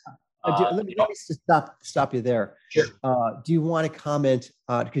 So let me stop you there. Sure. Do you want to comment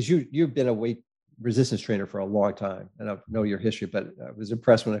because you've been a weight resistance trainer for a long time, and I know your history, but I was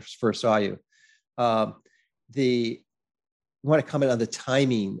impressed when I first saw you. You want to comment on the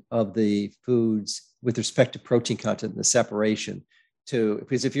timing of the foods with respect to protein content and the separation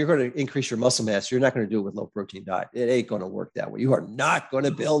because if you're going to increase your muscle mass, you're not going to do it with low protein diet. It ain't going to work that way. You are not going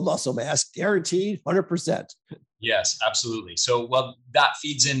to build muscle mass, guaranteed 100%. Yes, absolutely. So, well, that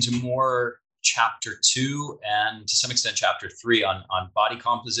feeds into more chapter 2 and to some extent chapter 3 on body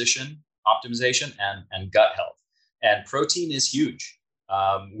composition optimization and gut health. And protein is huge.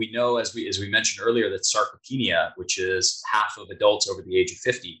 We know, as we mentioned earlier, that sarcopenia, which is half of adults over the age of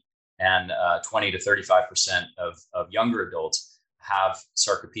 50, and 20 to 35% of younger adults have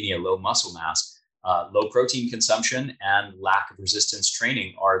sarcopenia, low muscle mass. Low protein consumption and lack of resistance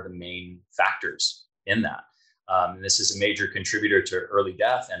training are the main factors in that. And this is a major contributor to early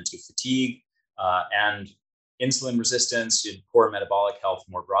death and to fatigue and insulin resistance and poor metabolic health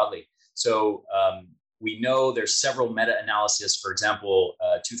more broadly. So we know there's several meta-analyses. For example,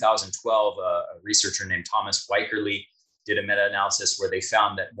 2012, a researcher named Thomas Weikerle did a meta-analysis where they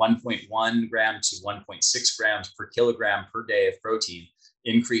found that 1.1 gram to 1.6 grams per kilogram per day of protein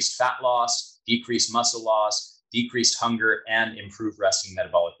increased fat loss, decreased muscle loss, decreased hunger, and improved resting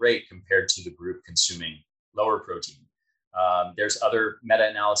metabolic rate compared to the group consuming lower protein. There's other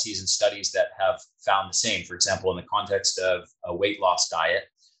meta-analyses and studies that have found the same. For example, in the context of a weight loss diet,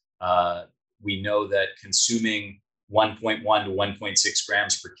 we know that consuming 1.1 to 1.6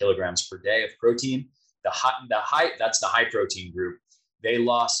 grams per kilograms per day of protein, that's the high protein group. They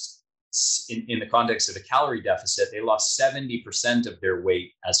lost, in the context of a calorie deficit, they lost 70% of their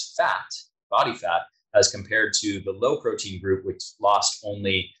weight as fat, body fat, as compared to the low protein group, which lost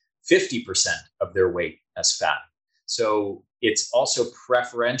only 50% of their weight as fat. So it's also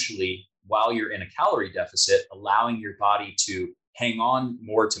preferentially, while you're in a calorie deficit, allowing your body to hang on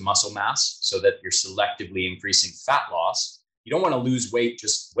more to muscle mass so that you're selectively increasing fat loss. You don't want to lose weight,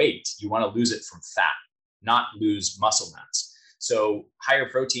 just weight. You want to lose it from fat, not lose muscle mass. So higher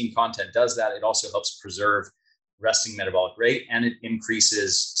protein content does that. It also helps preserve resting metabolic rate, and it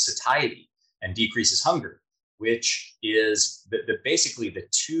increases satiety and decreases hunger, which is basically the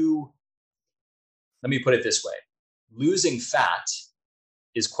two. Let me put it this way. Losing fat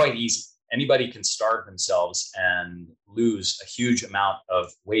is quite easy. Anybody can starve themselves and lose a huge amount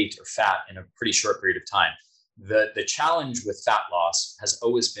of weight or fat in a pretty short period of time. The challenge with fat loss has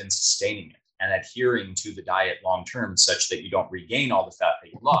always been sustaining it and adhering to the diet long-term such that you don't regain all the fat that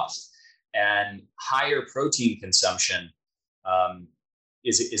you lost. And higher protein consumption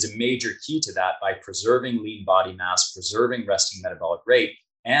is a major key to that by preserving lean body mass, preserving resting metabolic rate,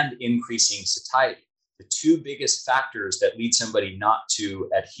 and increasing satiety. The two biggest factors that lead somebody not to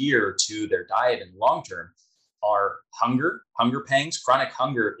adhere to their diet in the long term are hunger pangs. Chronic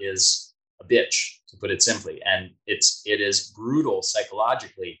hunger is a bitch, to put it simply. And it is brutal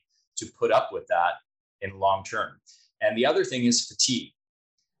psychologically to put up with that in long term. And the other thing is fatigue.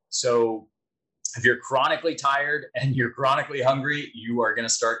 So if you're chronically tired and you're chronically hungry, you are going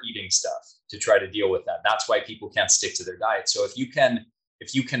to start eating stuff to try to deal with that. That's why people can't stick to their diet. So if you can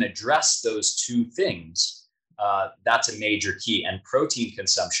address those two things, that's a major key. And protein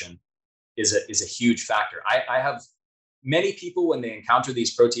consumption is a huge factor. I have many people, when they encounter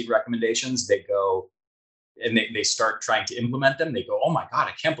these protein recommendations, they go and they start trying to implement them. They go, "Oh my God,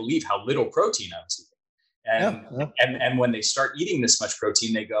 I can't believe how little protein I was eating." And when they start eating this much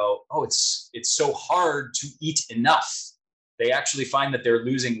protein, they go, "Oh, it's so hard to eat enough." They actually find that they're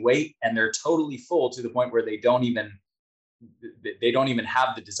losing weight and they're totally full to the point where they don't even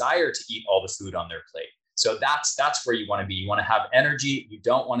have the desire to eat all the food on their plate. So that's where you want to be. You want to have energy. You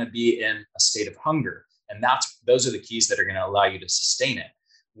don't want to be in a state of hunger. And those are the keys that are going to allow you to sustain it.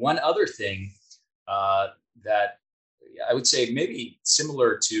 One other thing that I would say maybe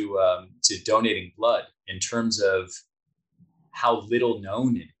similar to donating blood in terms of how little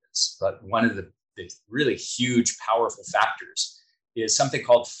known it is, but one of the really huge, powerful factors is something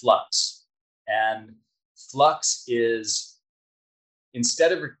called flux. And flux is,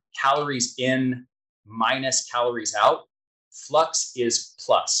 instead of calories in minus calories out, flux is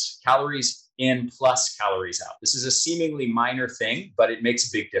plus calories in plus calories out. This is a seemingly minor thing, but it makes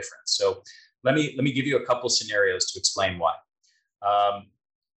a big difference. So let me give you a couple scenarios to explain why.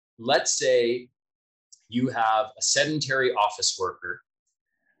 Let's say you have a sedentary office worker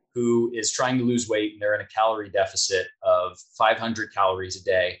who is trying to lose weight, and they're in a calorie deficit of 500 calories a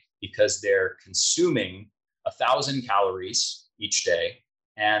day because they're consuming 1,000 calories each day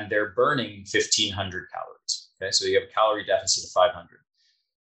and they're burning 1,500 calories. Okay, so you have a calorie deficit of 500.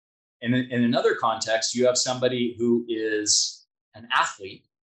 In another context, you have somebody who is an athlete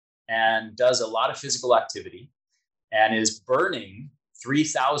and does a lot of physical activity and is burning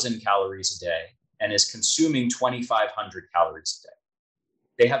 3,000 calories a day and is consuming 2,500 calories a day.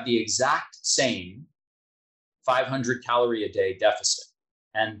 They have the exact same 500 calorie a day deficit.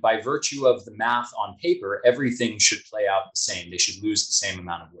 And by virtue of the math on paper, everything should play out the same. They should lose the same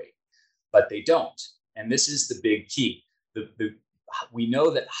amount of weight, but they don't. And this is the big key. We know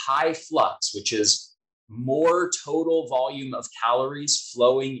that high flux, which is more total volume of calories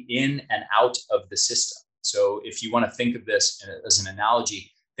flowing in and out of the system. So if you want to think of this as an analogy,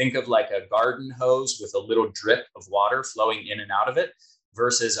 think of like a garden hose with a little drip of water flowing in and out of it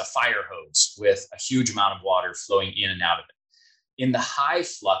versus a fire hose with a huge amount of water flowing in and out of it. In the high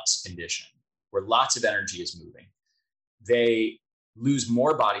flux condition, where lots of energy is moving, they lose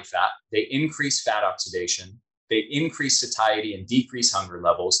more body fat, they increase fat oxidation, they increase satiety and decrease hunger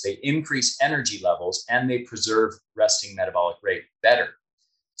levels, they increase energy levels, and they preserve resting metabolic rate better.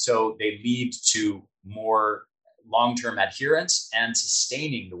 So they lead to more long-term adherence and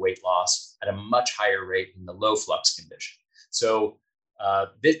sustaining the weight loss at a much higher rate in the low flux condition. So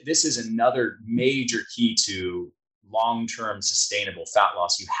this is another major key to long-term sustainable fat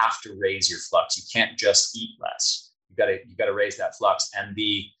loss. You have to raise your flux. You can't just eat less. You got to raise that flux. And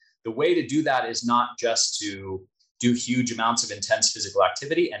the way to do that is not just to do huge amounts of intense physical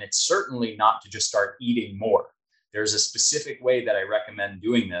activity, and it's certainly not to just start eating more. There's a specific way that I recommend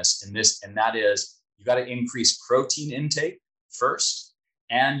doing this, and that is you got to increase protein intake first,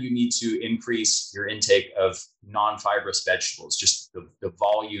 and you need to increase your intake of non-fibrous vegetables. Just the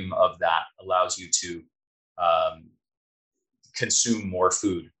volume of that allows you to consume more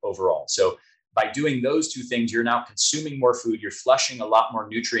food overall. So by doing those two things, you're now consuming more food, you're flushing a lot more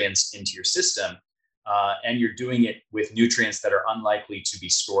nutrients into your system, and you're doing it with nutrients that are unlikely to be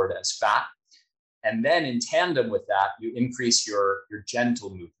stored as fat. And then in tandem with that, you increase your gentle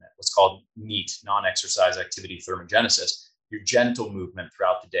movement, what's called NEAT, non-exercise activity thermogenesis, your gentle movement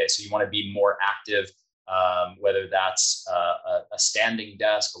throughout the day. So you want to be more active, whether that's a standing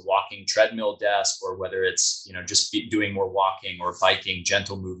desk, a walking treadmill desk, or whether it's just doing more walking or biking,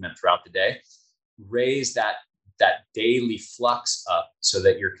 gentle movement throughout the day. Raise that daily flux up so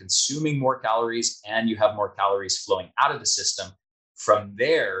that you're consuming more calories and you have more calories flowing out of the system. From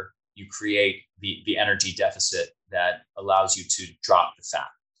there, you create the energy deficit that allows you to drop the fat.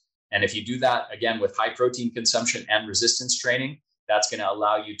 And if you do that, again, with high protein consumption and resistance training, that's going to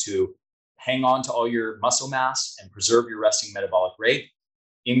allow you to hang on to all your muscle mass and preserve your resting metabolic rate,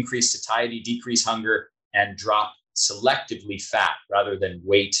 increase satiety, decrease hunger, and drop selectively fat rather than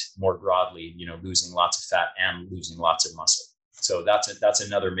weight more broadly, losing lots of fat and losing lots of muscle. So that's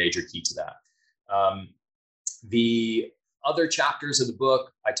another major key to that. The other chapters of the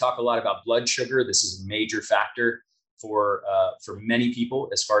book, I talk a lot about blood sugar. This is a major factor for many people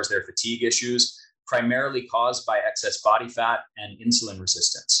as far as their fatigue issues, primarily caused by excess body fat and insulin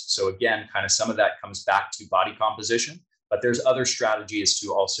resistance. So again, kind of some of that comes back to body composition, but there's other strategies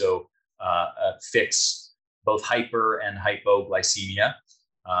to also fix both hyper and hypoglycemia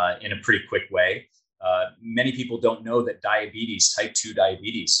in a pretty quick way. Many people don't know that diabetes, type 2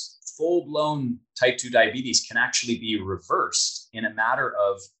 diabetes, full-blown type 2 diabetes can actually be reversed in a matter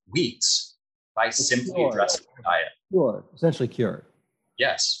of weeks by simply addressing the diet. Cured, essentially cured.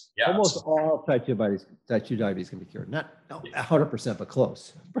 Yes. Yeah. Almost all type 2 diabetes can be cured. Not 100%, but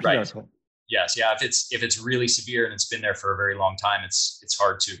close. Right. Yes. Yeah. If it's really severe and it's been there for a very long time, it's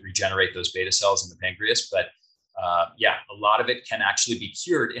hard to regenerate those beta cells in the pancreas. But a lot of it can actually be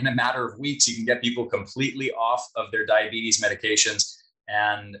cured in a matter of weeks. You can get people completely off of their diabetes medications,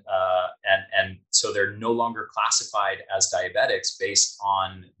 and so they're no longer classified as diabetics based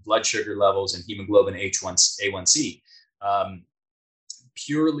on blood sugar levels and hemoglobin A1C,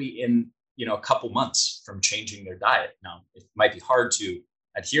 purely in a couple months from changing their diet. Now, it might be hard to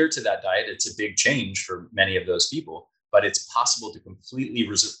adhere to that diet. It's a big change for many of those people, but it's possible to completely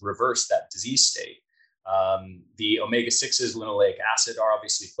reverse that disease state. The omega-6s, linoleic acid, are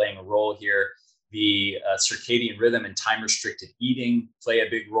obviously playing a role here. The circadian rhythm and time-restricted eating play a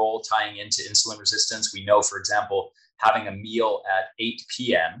big role tying into insulin resistance. We know, for example, having a meal at 8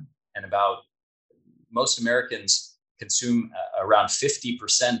 p.m. and most Americans consume around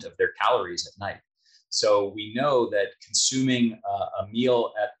 50% of their calories at night. So we know that consuming a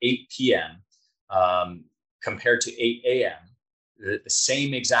meal at 8 p.m. compared to 8 a.m., the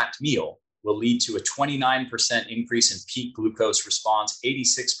same exact meal will lead to a 29% increase in peak glucose response,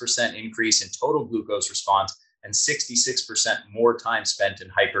 86% increase in total glucose response, and 66% more time spent in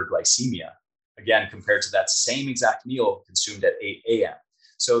hyperglycemia, again, compared to that same exact meal consumed at 8 a.m.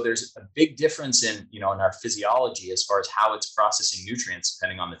 So there's a big difference in our physiology as far as how it's processing nutrients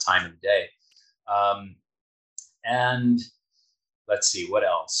depending on the time of the day. And let's see, what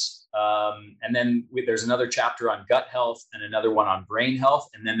else? And then there's another chapter on gut health and another one on brain health.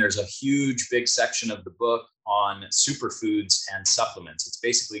 And then there's a huge, big section of the book on superfoods and supplements. It's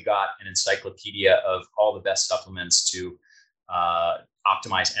basically got an encyclopedia of all the best supplements to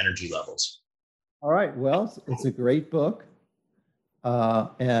optimize energy levels. All right. Well, it's a great book.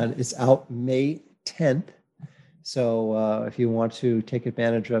 And it's out May 10th. So if you want to take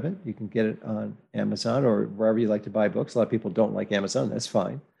advantage of it, you can get it on Amazon or wherever you like to buy books. A lot of people don't like Amazon. That's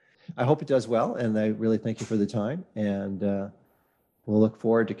fine. I hope it does well. And I really thank you for the time. And we'll look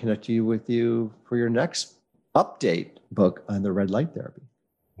forward to connecting with you for your next update book on the red light therapy.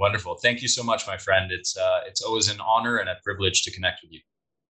 Wonderful. Thank you so much, my friend. It's always an honor and a privilege to connect with you.